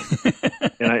 and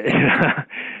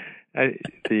I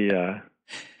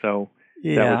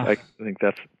think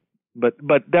that's but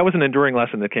that was an enduring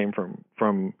lesson that came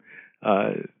from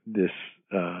this.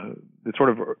 It sort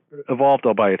of evolved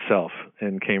all by itself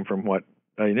and came from what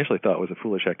I initially thought was a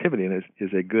foolish activity, and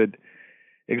is a good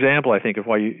example, I think, of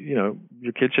why your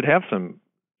kids should have some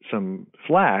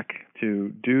slack to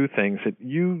do things that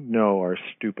are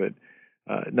stupid,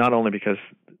 not only because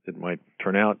it might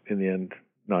turn out in the end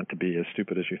not to be as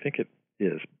stupid as you think it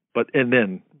is, and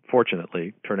then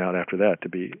fortunately turn out after that to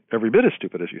be every bit as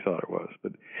stupid as you thought it was.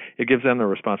 But it gives them the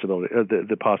responsibility,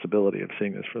 the possibility of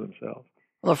seeing this for themselves.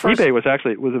 Well, eBay was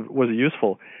actually was a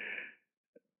useful,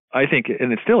 I think,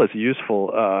 and it still is a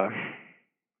useful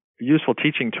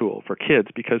teaching tool for kids,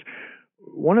 because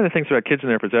one of the things about kids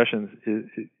and their possessions is,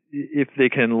 if they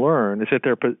can learn, is that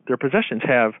their possessions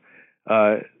have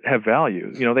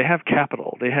value. They have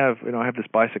capital. They have, I have this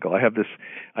bicycle. I have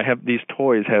these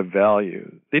toys have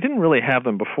value. They didn't really have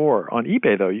them before. On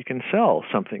eBay, though, you can sell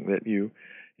something that here's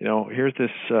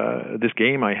this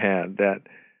game I had that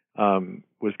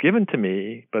was given to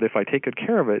me, but if I take good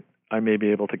care of it, I may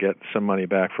be able to get some money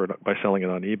back for it by selling it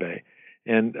on eBay.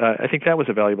 And I think that was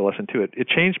a valuable lesson too. It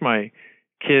changed my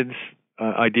kids'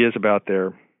 ideas about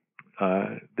their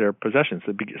possessions.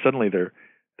 Suddenly their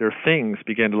things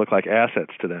began to look like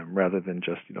assets to them, rather than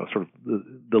just sort of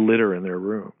the litter in their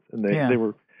room. And they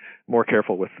were more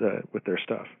careful with their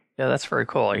stuff. Yeah, that's very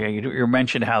cool. You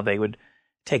mentioned how they would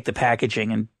take the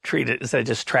packaging and treat it instead of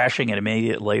just trashing it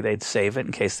immediately. They'd save it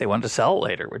in case they wanted to sell it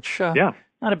later, which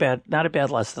not a bad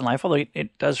lesson in life. Although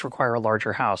it does require a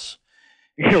larger house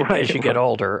as you get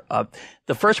older.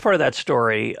 The first part of that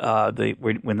story,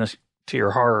 to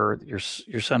your horror, your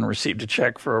son received a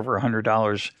check for over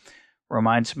 $100,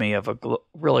 reminds me of a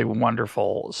really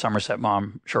wonderful Somerset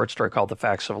Maugham short story called "The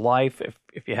Facts of Life."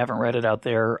 If you haven't read it out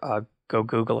there, go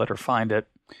Google it or find it.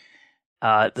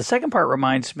 The second part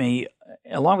reminds me,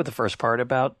 along with the first part,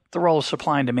 about the role of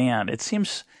supply and demand. It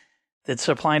seems that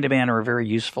supply and demand are a very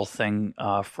useful thing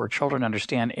for children to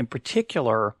understand, in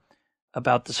particular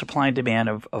about the supply and demand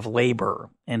of labor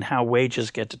and how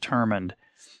wages get determined.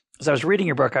 As I was reading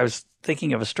your book, I was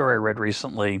thinking of a story I read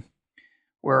recently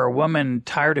where a woman,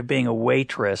 tired of being a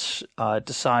waitress,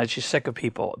 decides she's sick of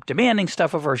people demanding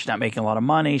stuff of her. She's not making a lot of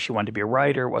money. She wanted to be a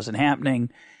writer. It wasn't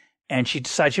happening. And she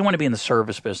decides she didn't want to be in the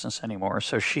service business anymore.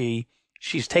 So she's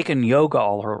taken yoga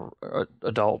all her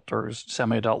adult or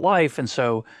semi-adult life. And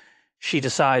so she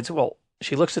decides,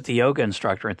 she looks at the yoga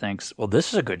instructor and thinks,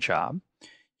 this is a good job. You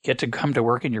get to come to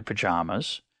work in your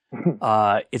pajamas.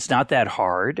 It's not that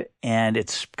hard, and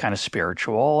it's kind of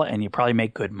spiritual, and you probably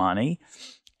make good money.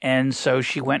 And so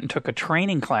she went and took a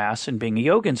training class in being a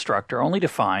yoga instructor, only to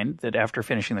find that after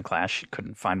finishing the class, she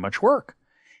couldn't find much work.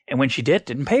 And when she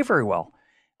didn't pay very well.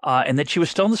 And that she was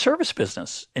still in the service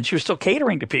business, and she was still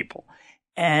catering to people.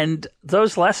 And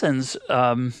those lessons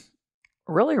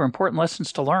really are important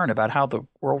lessons to learn about how the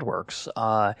world works.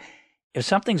 If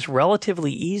something's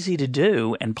relatively easy to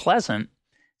do and pleasant,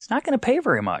 it's not going to pay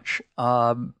very much.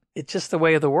 it's just the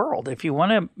way of the world. If you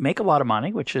want to make a lot of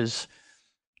money, which is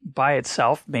by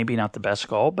itself maybe not the best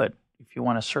goal, but if you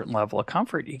want a certain level of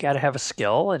comfort, you got to have a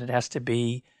skill, and it has to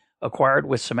be acquired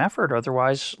with some effort.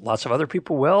 Otherwise, lots of other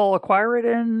people will acquire it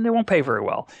and it won't pay very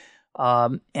well.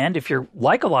 And if you're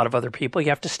like a lot of other people, you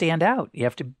have to stand out. You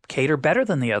have to cater better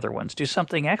than the other ones. Do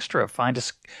something extra. Find a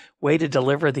way to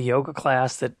deliver the yoga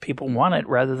class that people want it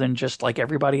rather than just like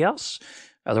everybody else.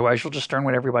 Otherwise, you'll just earn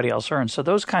what everybody else earns. So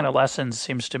those kind of lessons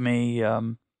seems to me,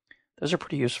 those are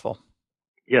pretty useful.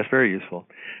 Yes, very useful.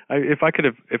 If I could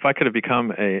have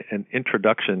become an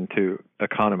introduction to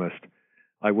economist,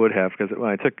 I would have, because when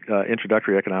I took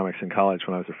introductory economics in college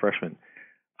when I was a freshman,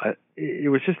 I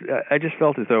just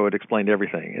felt as though it explained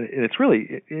everything. And it's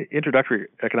really, introductory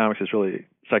economics is really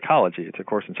psychology. It's a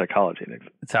course in psychology. And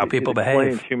it's how people behave. It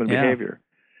explains human behavior.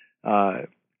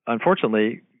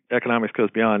 Unfortunately, economics goes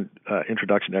beyond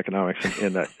introduction to economics.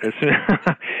 And as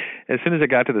soon as I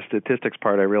got to the statistics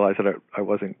part, I realized that I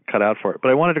wasn't cut out for it.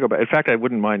 But I wanted to go back. In fact, I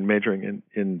wouldn't mind majoring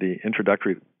in the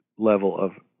introductory level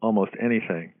of almost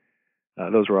anything.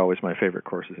 Those were always my favorite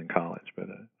courses in college.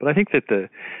 But I think that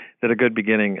a good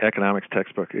beginning economics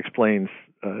textbook explains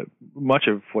much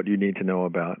of what you need to know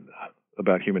about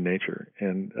human nature,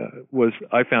 and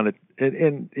I found it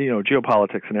in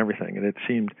geopolitics and everything, and it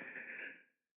seemed.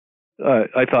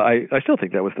 I still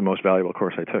think that was the most valuable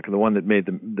course I took, and the one that made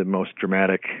the most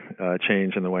dramatic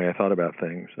change in the way I thought about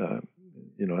things.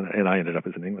 And I ended up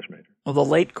as an English major. Well, the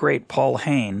late great Paul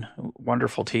Hayne,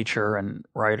 wonderful teacher and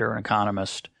writer and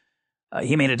economist.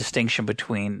 He made a distinction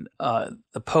between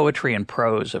the poetry and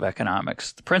prose of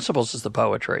economics. The principles is the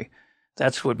poetry.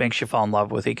 That's what makes you fall in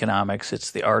love with economics.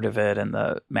 It's the art of it and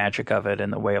the magic of it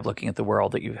and the way of looking at the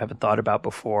world that you haven't thought about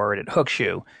before, and it hooks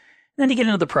you. And then you get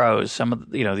into the prose.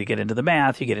 You get into the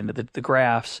math, you get into the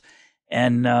graphs,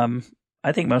 and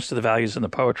I think most of the values in the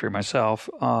poetry myself.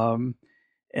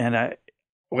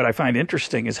 What I find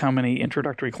interesting is how many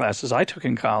introductory classes I took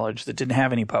in college that didn't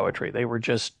have any poetry. They were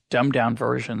just dumbed-down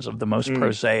versions of the most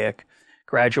prosaic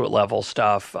graduate-level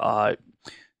stuff,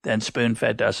 then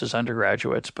spoon-fed us as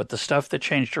undergraduates. But the stuff that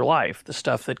changed your life, the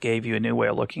stuff that gave you a new way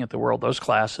of looking at the world, those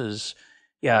classes,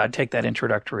 I'd take that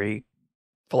introductory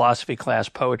philosophy class,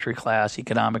 poetry class,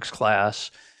 economics class.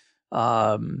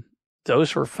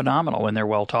 Those were phenomenal when they're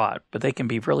well taught, but they can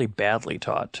be really badly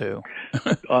taught too.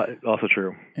 Also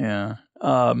true. Yeah.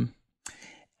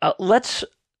 Let's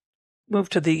move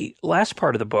to the last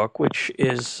part of the book, which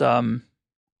is a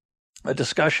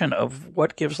discussion of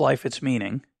what gives life its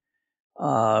meaning,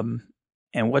 and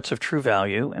what's of true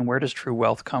value, and where does true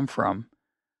wealth come from.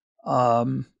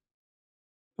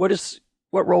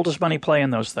 What role does money play in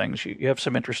those things? You have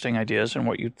some interesting ideas on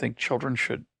what you think children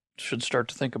should start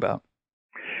to think about.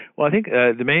 Well, I think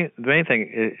the main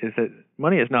thing is that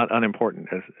money is not unimportant,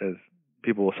 as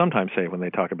people will sometimes say when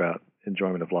they talk about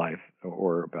enjoyment of life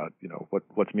or about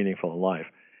what's meaningful in life.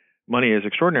 Money is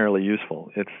extraordinarily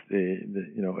useful. It's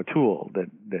a tool that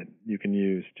you can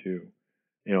use to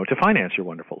finance your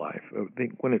wonderful life. I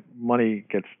think when money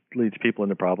leads people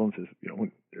into problems is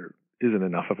when there isn't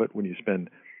enough of it. When you spend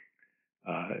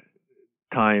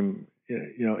time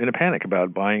in a panic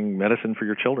about buying medicine for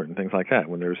your children and things like that.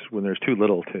 When there's too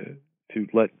little to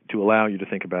allow you to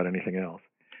think about anything else.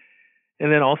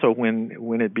 And then also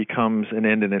when it becomes an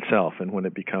end in itself, and when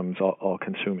it becomes all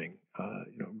consuming.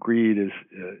 Greed is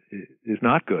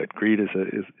not good. Greed is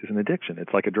an addiction.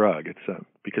 It's like a drug. It's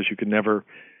because you can never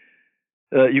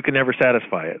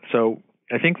satisfy it. So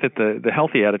I think that the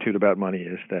healthy attitude about money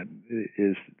is that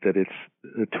it's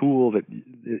a tool, that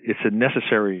it's a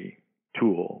necessary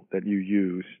tool that you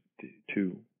use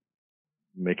to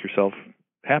make yourself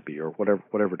happy, or whatever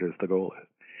it is the goal is.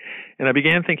 And I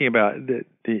began thinking about a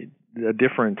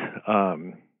different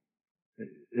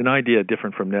an idea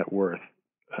different from net worth,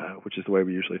 which is the way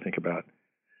we usually think about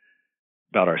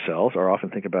ourselves, or often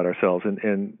think about ourselves,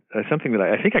 and something that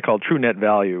I think I called true net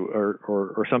value,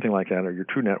 or something like that, or your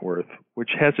true net worth,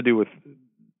 which has to do with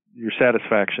your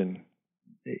satisfaction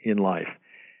in life.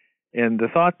 And the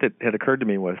thought that had occurred to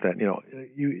me was that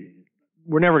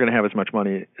we're never going to have as much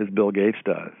money as Bill Gates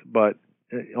does, but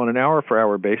on an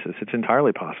hour-for-hour basis, it's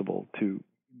entirely possible to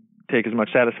take as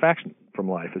much satisfaction from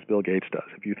life as Bill Gates does,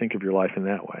 if you think of your life in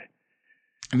that way.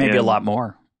 Maybe a lot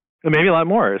more. Maybe a lot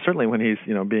more. Certainly when he's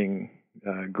being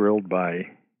grilled by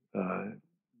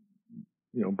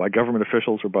government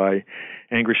officials, or by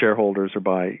angry shareholders, or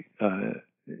by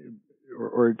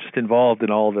or just involved in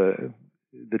all the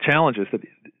challenges that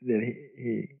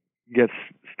he gets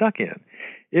stuck in.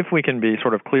 If we can be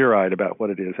sort of clear-eyed about what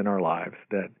it is in our lives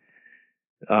that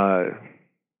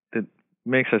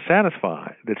makes us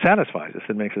satisfies us,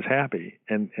 that makes us happy,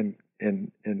 and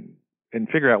and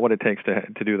figure out what it takes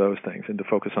to do those things and to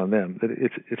focus on them. That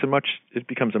it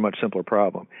becomes a much simpler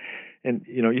problem. And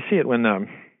you see it when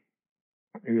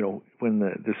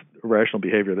this irrational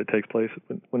behavior that takes place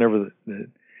whenever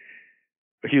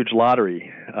a huge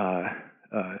lottery,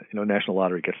 national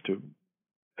lottery gets to,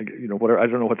 whatever, I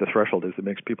don't know what the threshold is that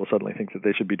makes people suddenly think that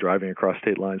they should be driving across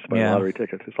state lines to buy lottery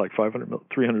tickets. It's like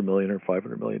 $300 million or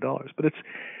 $500 million. But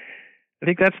I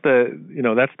think that's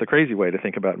the crazy way to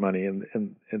think about money.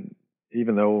 And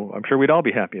even though I'm sure we'd all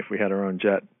be happy if we had our own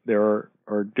jet, there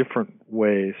are different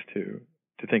ways to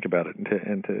think about it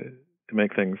and to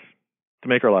make things, to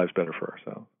make our lives better for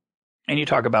ourselves. And you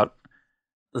talk about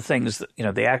the things that,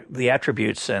 the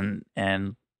attributes and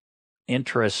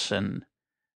interests and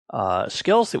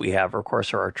skills that we have, of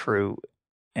course, are our true,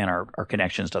 and our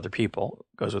connections to other people,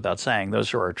 goes without saying.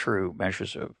 Those are our true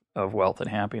measures of wealth and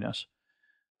happiness.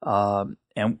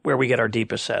 And where we get our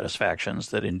deepest satisfactions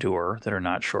that endure, that are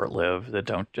not short-lived, that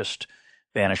don't just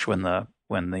vanish when the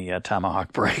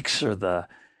tomahawk breaks or the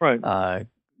right.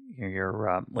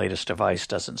 Your latest device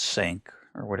doesn't sync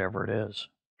or whatever it is.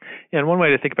 Yeah, and one way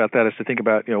to think about that is to think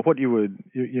about what you would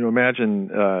imagine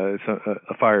a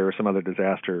fire or some other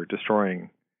disaster destroying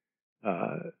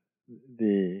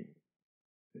the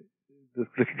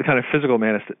kind of physical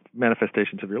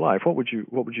manifestations of your life. What would you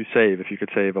save if you could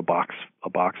save a box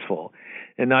full,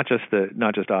 and not just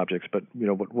objects, but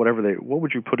what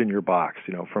would you put in your box?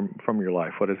 From your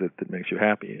life, what is it that makes you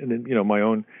happy? And then my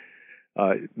own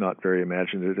not very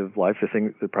imaginative life, the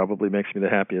thing that probably makes me the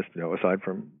happiest, aside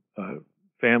from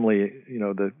family,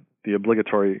 the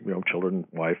obligatory, children,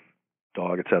 wife,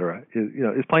 dog, etc.,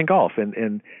 is playing golf.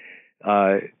 And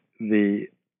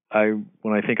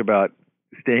when I think about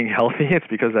staying healthy, it's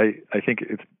because I think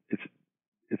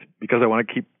it's because I want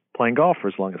to keep playing golf for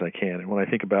as long as I can. And when I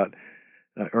think about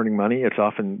earning money, it's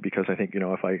often because I think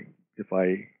if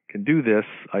I can do this,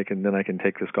 I can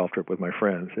take this golf trip with my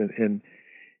friends. And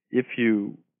if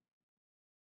you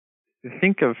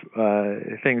think of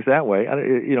things that way,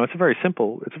 it's a very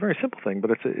simple thing,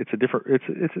 but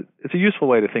it's a useful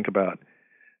way to think about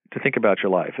your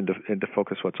life and to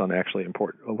focus what's actually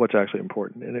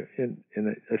important.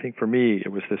 And I think for me,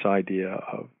 it was this idea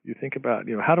of, you think about,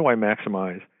 how do I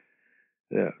maximize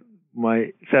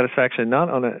my satisfaction, not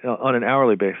on an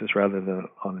hourly basis rather than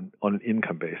on an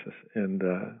income basis. And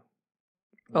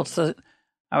well, I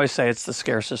always say it's the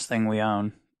scarcest thing we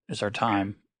own is our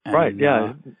time. And, right.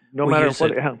 Yeah. No matter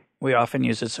what. We often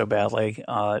use it so badly.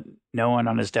 No one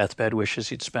on his deathbed wishes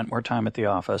he'd spent more time at the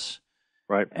office.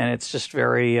 Right. And it's just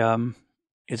very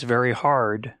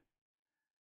hard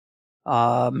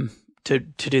to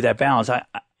do that balance.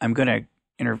 I'm going to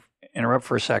interrupt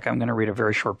for a sec. I'm going to read a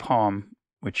very short poem,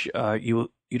 which you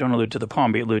don't allude to the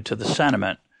poem, but you allude to the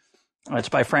sentiment. It's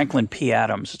by Franklin P.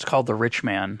 Adams. It's called The Rich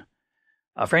Man.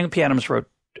 Franklin P. Adams wrote,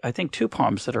 I think, two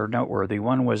poems that are noteworthy.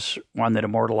 One was one that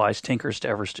immortalized Tinkers to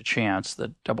Evers to Chance,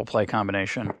 the double play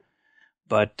combination.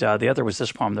 But the other was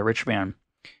this poem, The Rich Man.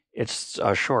 It's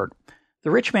short.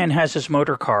 The rich man has his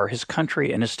motor car, his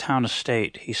country, and his town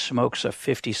estate. He smokes a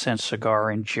 50-cent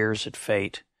cigar and jeers at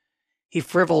fate. He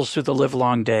frivels through the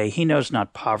livelong day. He knows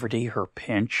not poverty, her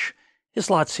pinch.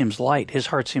 His lot seems light, his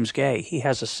heart seems gay. He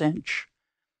has a cinch.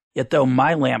 Yet though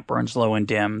my lamp burns low and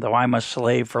dim, though I must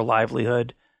slave for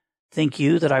livelihood, think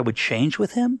you that I would change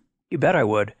with him? You bet I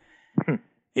would.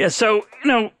 Yeah, so,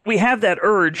 we have that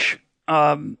urge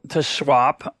to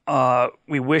swap.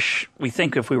 We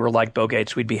think if we were like Bill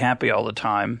Gates, we'd be happy all the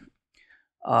time.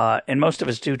 And most of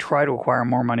us do try to acquire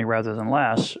more money rather than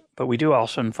less, but we do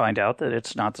also find out that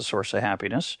it's not the source of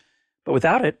happiness. But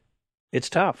without it, it's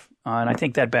tough. And I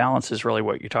think that balance is really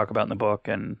what you talk about in the book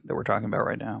and that we're talking about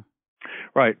right now.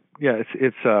 Right. Yeah.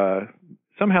 It's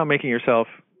somehow making yourself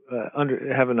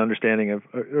have an understanding of,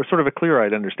 or sort of a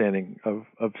clear-eyed understanding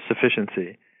of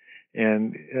sufficiency.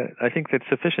 And I think that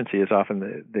sufficiency is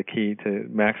often the key to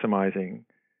maximizing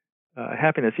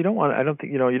happiness. You don't want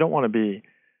to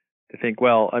think,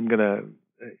 well, I'm going to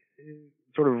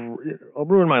I'll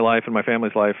ruin my life and my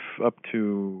family's life up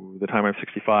to the time I'm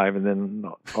 65, and then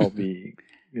I'll be,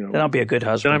 then I'll be a good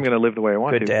husband. Then I'm going to live the way I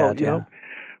want to. Good dad,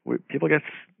 people get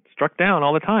struck down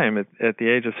all the time at the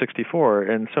age of 64,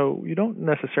 and so you don't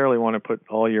necessarily want to put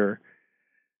all your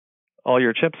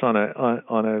chips on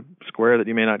a square that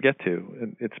you may not get to.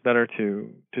 And it's better to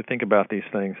think about these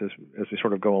things as we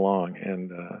sort of go along,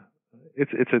 and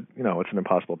it's an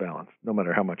impossible balance. No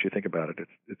matter how much you think about it,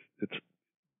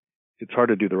 it's hard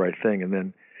to do the right thing, and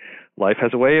then life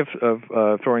has a way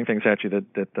of throwing things at you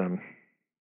that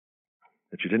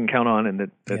you didn't count on, and that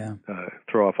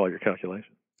throw off all your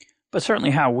calculations. But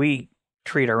certainly how we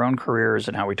treat our own careers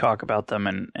and how we talk about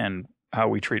them and how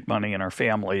we treat money in our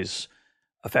families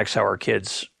affects how our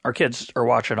kids are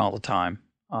watching all the time.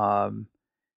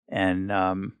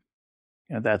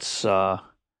 That's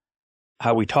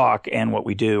how we talk and what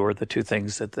we do are the two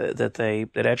things that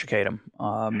educate them.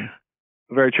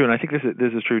 Very true, and I think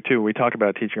this is true too. We talk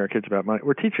about teaching our kids about money.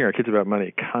 We're teaching our kids about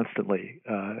money constantly,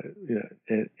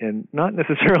 and not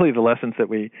necessarily the lessons that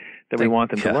we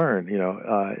want them to learn.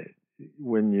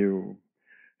 When you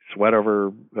sweat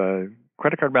over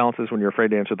credit card balances, when you're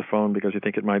afraid to answer the phone because you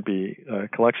think it might be a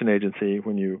collection agency,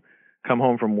 when you come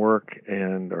home from work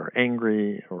and are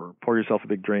angry or pour yourself a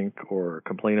big drink or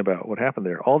complain about what happened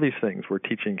there, all these things we're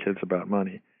teaching kids about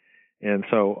money, and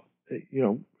so.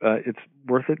 It's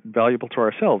worth it, valuable to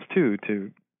ourselves, too, to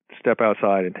step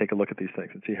outside and take a look at these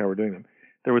things and see how we're doing them.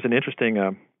 There was an interesting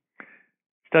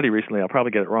study recently, I'll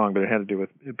probably get it wrong, but it had to do with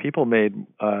people made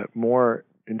more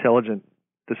intelligent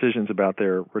decisions about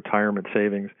their retirement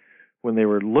savings when they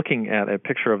were looking at a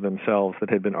picture of themselves that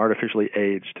had been artificially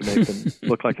aged to make them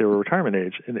look like they were retirement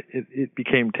age. And it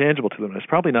became tangible to them. It's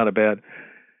probably not a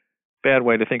bad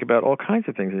way to think about all kinds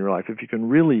of things in your life. If you can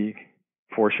really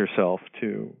force yourself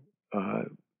to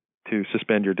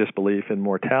suspend your disbelief in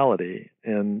mortality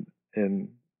and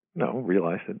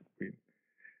realize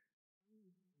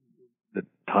that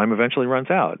time eventually runs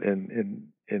out and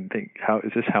think, how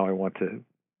is this how I want to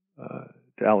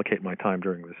allocate my time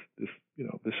during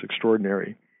this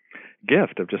extraordinary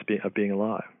gift of just being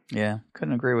alive. Yeah,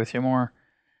 couldn't agree with you more.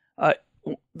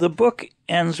 The book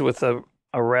ends with a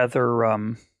rather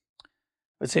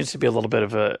it seems to be a little bit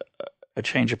of a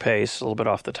change of pace, a little bit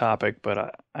off the topic,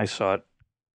 but I saw it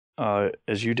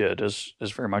as you did, as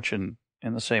very much in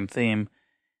the same theme.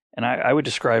 And I would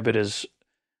describe it as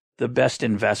the best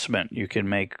investment you can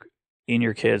make in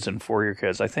your kids and for your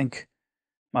kids. I think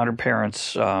modern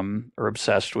parents are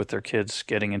obsessed with their kids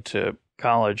getting into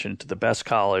college, into the best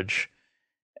college.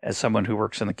 As someone who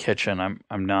works in the kitchen,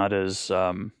 I'm not as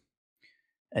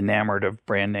enamored of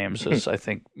brand names as I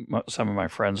think some of my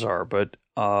friends are, but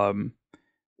I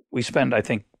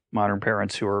think modern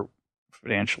parents who are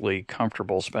financially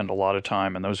comfortable spend a lot of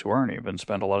time, and those who aren't even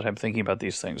spend a lot of time thinking about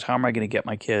these things. How am I going to get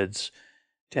my kids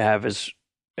to have as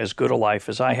good a life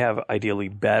as I have, ideally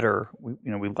better?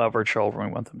 We love our children.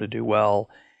 We want them to do well.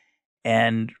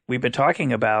 And we've been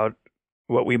talking about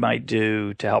what we might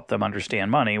do to help them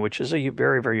understand money, which is a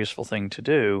very, very useful thing to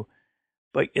do.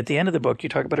 But at the end of the book, you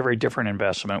talk about a very different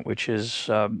investment, which is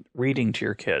reading to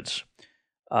your kids.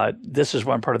 This is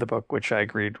one part of the book which I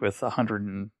agreed with 100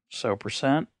 and so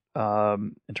percent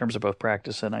in terms of both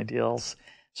practice and ideals.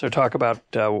 So talk about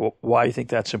why you think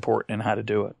that's important and how to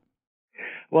do it.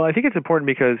 Well, I think it's important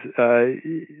because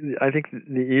I think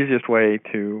the easiest way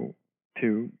to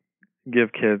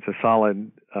give kids a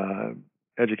solid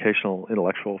educational,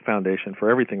 intellectual foundation for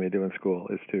everything they do in school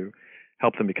is to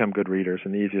help them become good readers.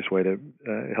 And the easiest way to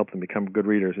help them become good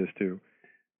readers is to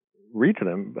read to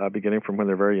them, beginning from when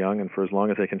they're very young and for as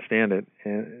long as they can stand it.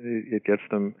 And it gets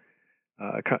them,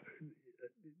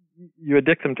 you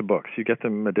addict them to books. You get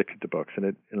them addicted to books, and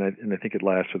I think it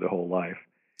lasts for the whole life.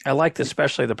 I like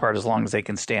especially the part as long as they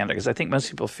can stand it, because I think most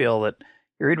people feel that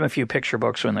you read them a few picture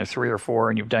books when they're 3 or 4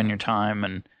 and you've done your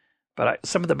time. But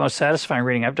some of the most satisfying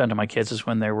reading I've done to my kids is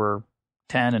when they were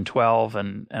 10 and 12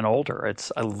 and older.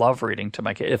 I love reading to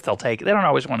my kids if they'll take it. They don't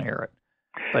always want to hear it,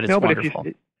 but it's wonderful.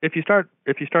 If you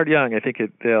start young, I think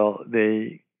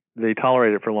they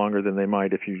tolerate it for longer than they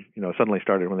might if you suddenly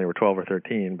started when they were 12 or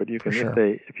 13. But you can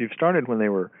if you've started when they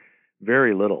were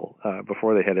very little,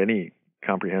 before they had any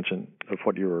comprehension of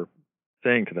what you were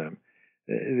saying to them,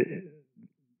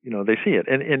 they see it.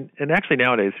 And actually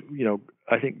nowadays,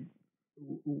 I think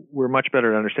we're much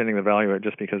better at understanding the value of it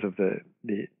just because of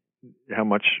the how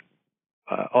much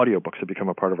audiobooks have become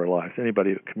a part of our lives.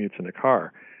 Anybody who commutes in a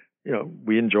car,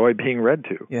 we enjoy being read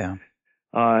to. Yeah.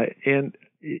 And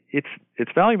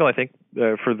it's valuable, I think,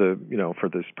 for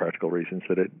this practical reasons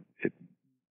that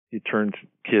it turns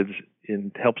kids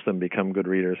helps them become good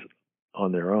readers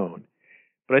on their own.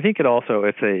 But I think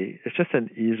it's just an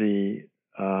easy,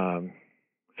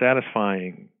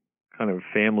 satisfying kind of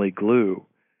family glue.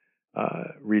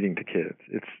 Reading to kids,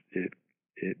 it's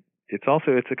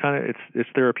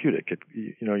therapeutic.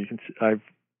 I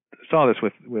saw this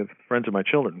with friends of my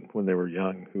children when they were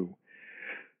young who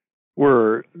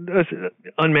were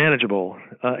unmanageable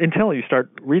until you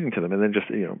start reading to them, and then just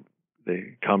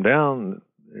they calm down,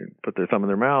 they put their thumb in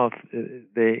their mouth.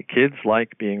 Kids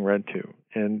like being read to,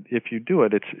 and if you do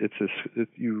it,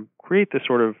 you create this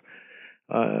sort of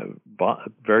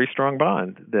very strong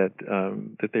bond that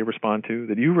they respond to,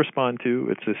 that you respond to.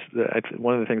 It's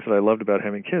one of the things that I loved about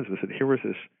having kids was that here was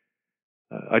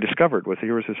I discovered was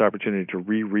here was this opportunity to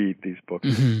reread these books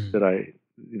that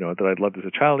I'd loved as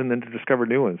a child, and then to discover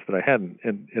new ones that I hadn't,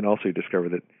 and also discover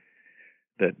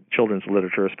that children's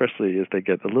literature, especially as they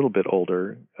get a little bit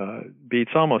older,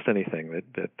 beats almost anything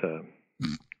that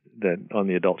on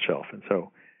the adult shelf. And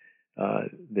so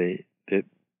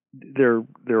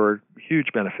there are huge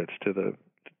benefits to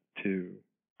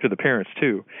the parents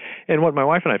too. And what my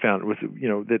wife and I found was,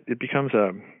 that it becomes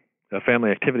a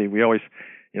family activity. We always,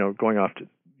 going off to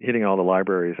hitting all the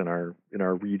libraries in our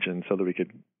region so that we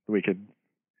could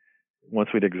once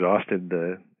we'd exhausted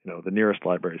the nearest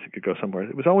libraries, you could go somewhere.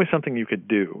 It was always something you could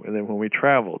do. And then when we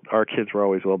traveled, our kids were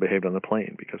always well behaved on the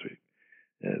plane because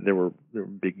there were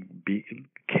big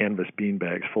canvas bean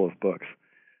bags full of books.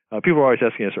 People were always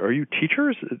asking us, "Are you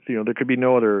teachers?" There could be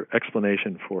no other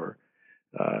explanation for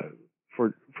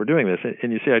doing this.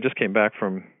 And you see, I just came back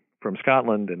from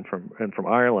Scotland and from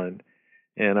Ireland,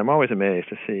 and I'm always amazed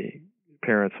to see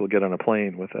parents will get on a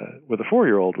plane with a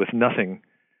 4-year-old with nothing,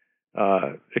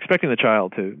 expecting the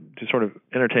child to sort of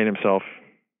entertain himself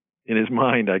in his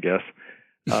mind, I guess,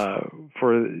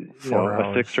 for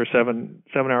a 6 or 7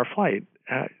 hour flight.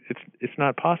 It's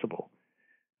not possible.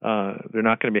 They're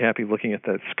not going to be happy looking at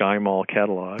that Sky Mall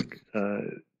catalog.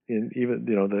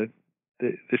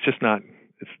 It's just not.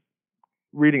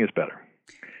 Reading is better.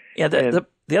 Yeah.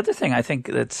 The other thing I think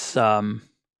that's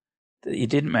that you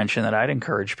didn't mention that I'd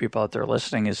encourage people out there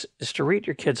listening is to read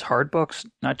your kids hard books,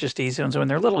 not just easy ones. When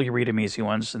they're little, you read them easy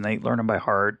ones and they learn them by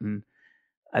heart. And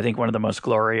I think one of the most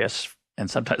glorious and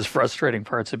sometimes frustrating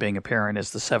parts of being a parent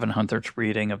is the 700th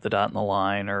reading of The Dot and the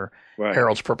Line, or right.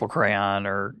 Harold's Purple Crayon,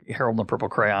 or Harold and the Purple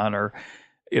Crayon, or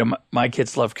my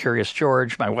kids love Curious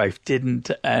George. My wife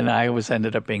didn't, and I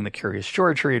ended up being the Curious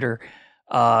George reader.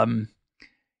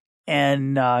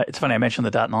 And it's funny, I mentioned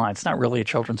The Dot and the Line. It's not really a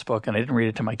children's book, and I didn't read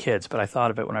it to my kids, but I thought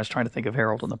of it when I was trying to think of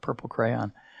Harold and the Purple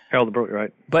Crayon. Harold the Purple,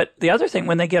 right. But the other thing,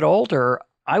 when they get older,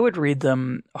 I would read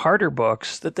them harder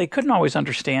books that they couldn't always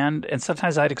understand, and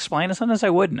sometimes I'd explain, and sometimes I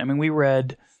wouldn't. I mean, we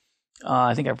read,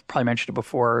 I think I've probably mentioned it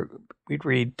before, we'd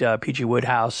read P.G.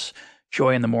 Wodehouse,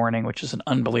 Joy in the Morning, which is an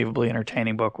unbelievably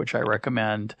entertaining book, which I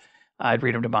recommend. I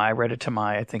read it to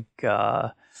my, I think,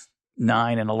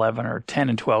 9 and 11 or 10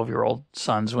 and 12-year-old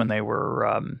sons when they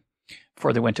were,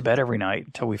 before they went to bed every night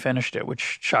until we finished it,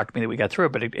 which shocked me that we got through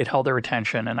it, but it held their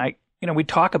attention. And we'd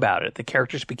talk about it. The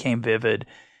characters became vivid.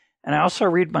 And I also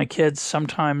read my kids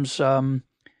sometimes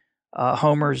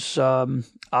Homer's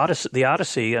Odyssey, the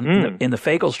Odyssey in the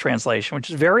Fagles translation, which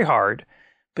is very hard.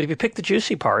 But if you pick the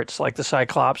juicy parts, like the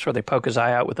Cyclops where they poke his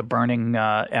eye out with a burning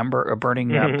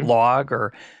log,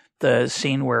 or the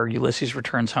scene where Ulysses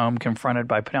returns home confronted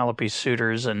by Penelope's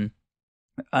suitors and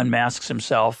unmasks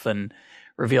himself and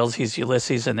reveals he's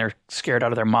Ulysses, and they're scared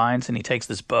out of their minds, and he takes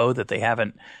this bow that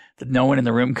no one in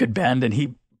the room could bend, and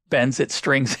he bends its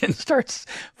strings and starts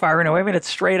firing away. I mean, it's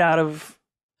straight out of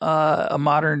a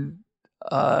modern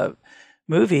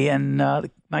movie, and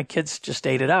my kids just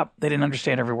ate it up. They didn't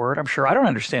understand every word. I'm sure I don't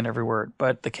understand every word,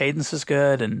 but the cadence is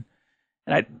good. And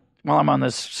while I'm on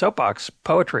this soapbox,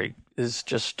 poetry is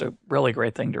just a really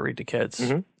great thing to read to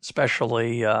kids,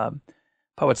 especially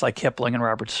poets like Kipling and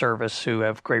Robert Service, who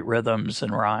have great rhythms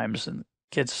and rhymes, and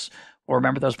kids will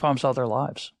remember those poems all their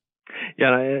lives.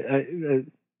 Yeah, I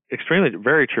extremely,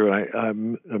 very true. And I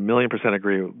 1,000,000%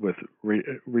 agree with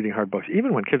reading hard books,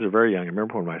 even when kids are very young. I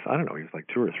remember when I don't know, he was like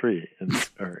 2 or 3,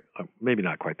 or maybe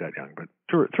not quite that young, but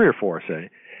 3 or 4, say.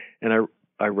 And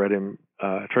I read him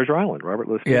Treasure Island, Robert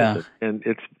Louis Stevenson. Yeah. And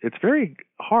it's very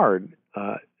hard,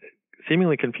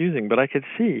 seemingly confusing, but I could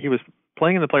see he was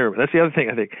playing in the playroom. That's the other thing.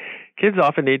 I think kids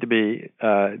often need to be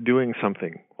doing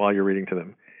something while you're reading to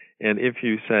them. And if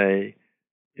you say,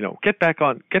 get back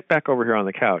over here on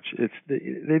the couch,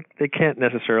 they can't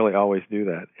necessarily always do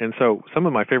that. And so some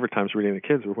of my favorite times reading the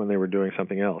kids were when they were doing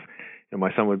something else.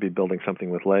 My son would be building something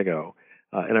with Lego,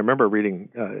 and I remember reading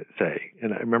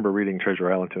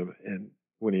Treasure Island to him, and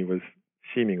when he was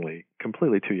seemingly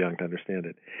completely too young to understand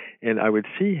it, and I would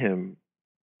see him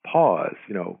pause,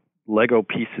 Lego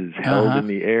pieces held in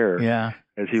the air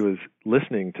as he was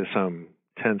listening to some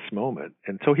tense moment,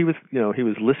 and so he was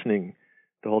listening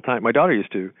the whole time. My daughter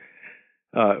used to,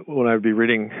 when I would be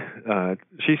reading,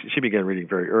 she began reading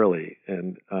very early,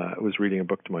 and was reading a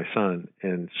book to my son,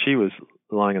 and she was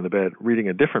lying on the bed reading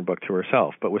a different book to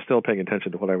herself, but was still paying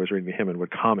attention to what I was reading to him, and would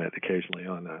comment occasionally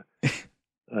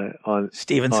on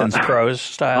Stevenson's prose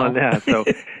style. On that. So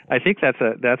I think that's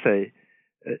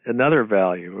another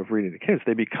value of reading to kids.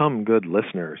 They become good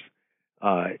listeners,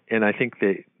 and I think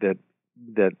that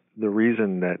the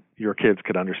reason that your kids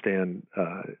could understand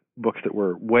books that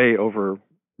were way over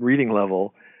reading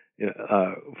level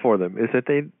for them is that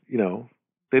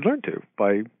they'd learn to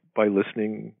by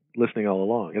listening all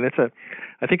along. And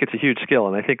I think it's a huge skill,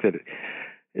 and I think that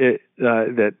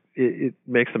it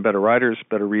makes them better writers,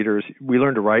 better readers. We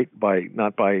learn to write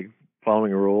not by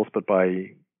following rules, but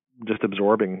by just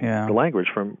absorbing the language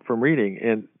from reading.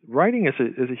 And writing is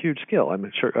a huge skill.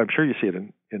 I'm sure you see it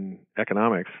in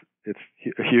economics. It's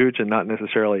huge and not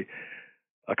necessarily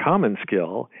a common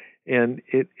skill, and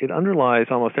it underlies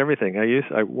almost everything.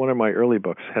 One of my early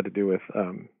books had to do with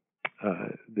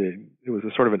it was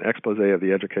a sort of an expose of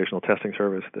the Educational Testing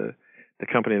Service, the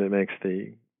company that makes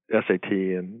the SAT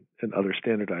and other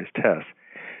standardized tests.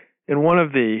 And one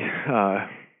of the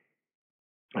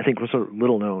I think was sort of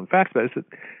little known facts about it is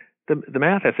that the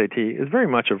math SAT is very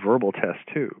much a verbal test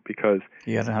too, because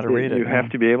you have to know how to read it. You have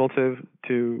to be able to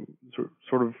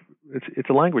sort of it's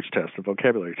a language test, a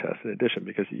vocabulary test in addition,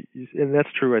 because and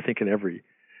that's true I think in every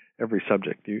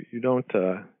subject. You don't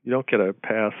get a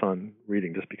pass on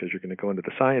reading just because you're going to go into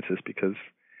the sciences, because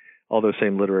all those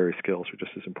same literary skills are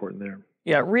just as important there.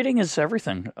 Yeah, reading is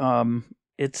everything. I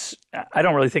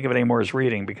don't really think of it anymore as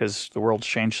reading, because the world's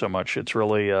changed so much. It's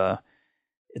really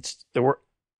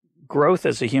growth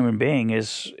as a human being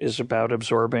is about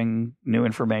absorbing new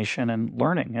information and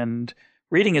learning. And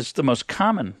reading is the most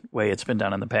common way it's been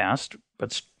done in the past.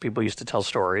 But people used to tell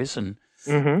stories, and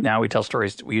now we tell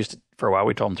stories. For a while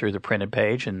we told them through the printed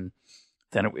page, and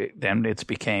then it's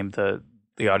became the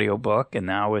audio book, and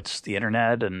now it's the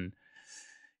internet, and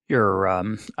your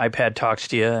iPad talks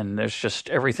to you, and there's just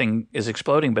everything is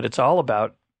exploding. But it's all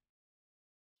about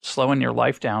slowing your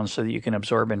life down so that you can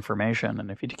absorb information.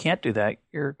 And if you can't do that,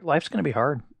 your life's going to be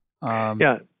hard.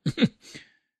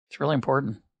 It's really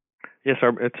important. Yes,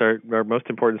 it's our most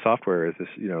important software is this,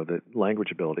 the language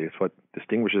ability. It's what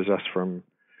distinguishes us from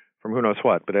who knows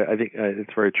what. But I think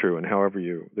it's very true. And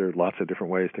there are lots of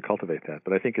different ways to cultivate that.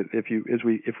 But I think if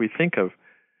we think of,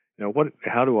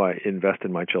 how do I invest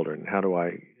in my children?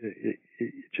 It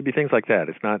should be things like that.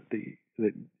 It's not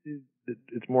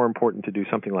it's more important to do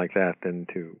something like that than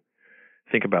to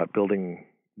think about building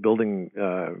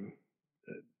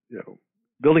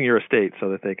your estate so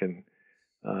that they can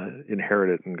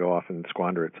inherit it and go off and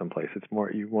squander it someplace. It's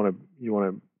more you want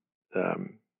to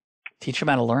teach them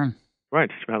how to learn. Right,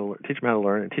 teach them how to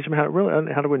learn, and teach them how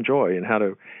to enjoy, and how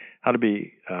to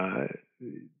be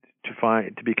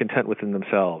to be content within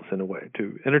themselves, in a way,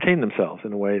 to entertain themselves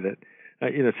in a way that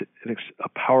it's a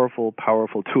powerful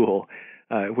tool,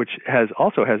 which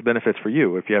also has benefits for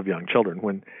you if you have young children.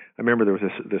 When I remember there was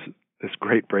this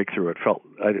great breakthrough,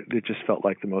 it just felt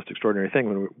like the most extraordinary thing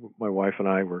when my wife and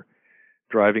I were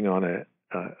driving on a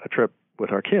trip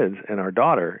with our kids, and our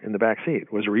daughter in the back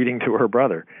seat was reading to her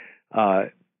brother.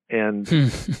 And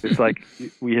it's like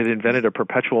we had invented a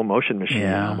perpetual motion machine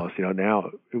almost.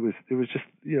 Now it was just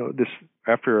this,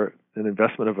 after an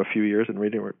investment of a few years in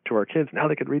reading to our kids, now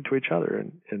they could read to each other,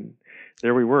 and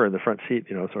there we were in the front seat,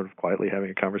 sort of quietly having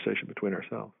a conversation between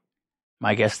ourselves.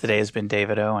 My guest today has been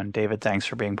David Owen. David, thanks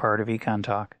for being part of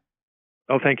EconTalk.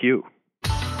 Oh, thank you.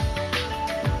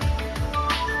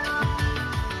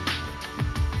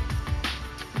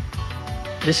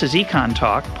 This is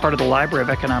EconTalk, part of the Library of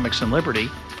Economics and Liberty.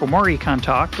 For more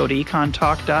EconTalk, go to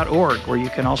econtalk.org, where you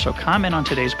can also comment on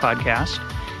today's podcast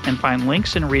and find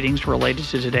links and readings related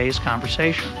to today's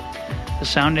conversation. The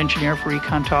sound engineer for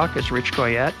EconTalk is Rich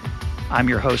Goyette. I'm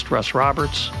your host, Russ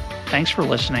Roberts. Thanks for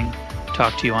listening.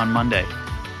 Talk to you on Monday.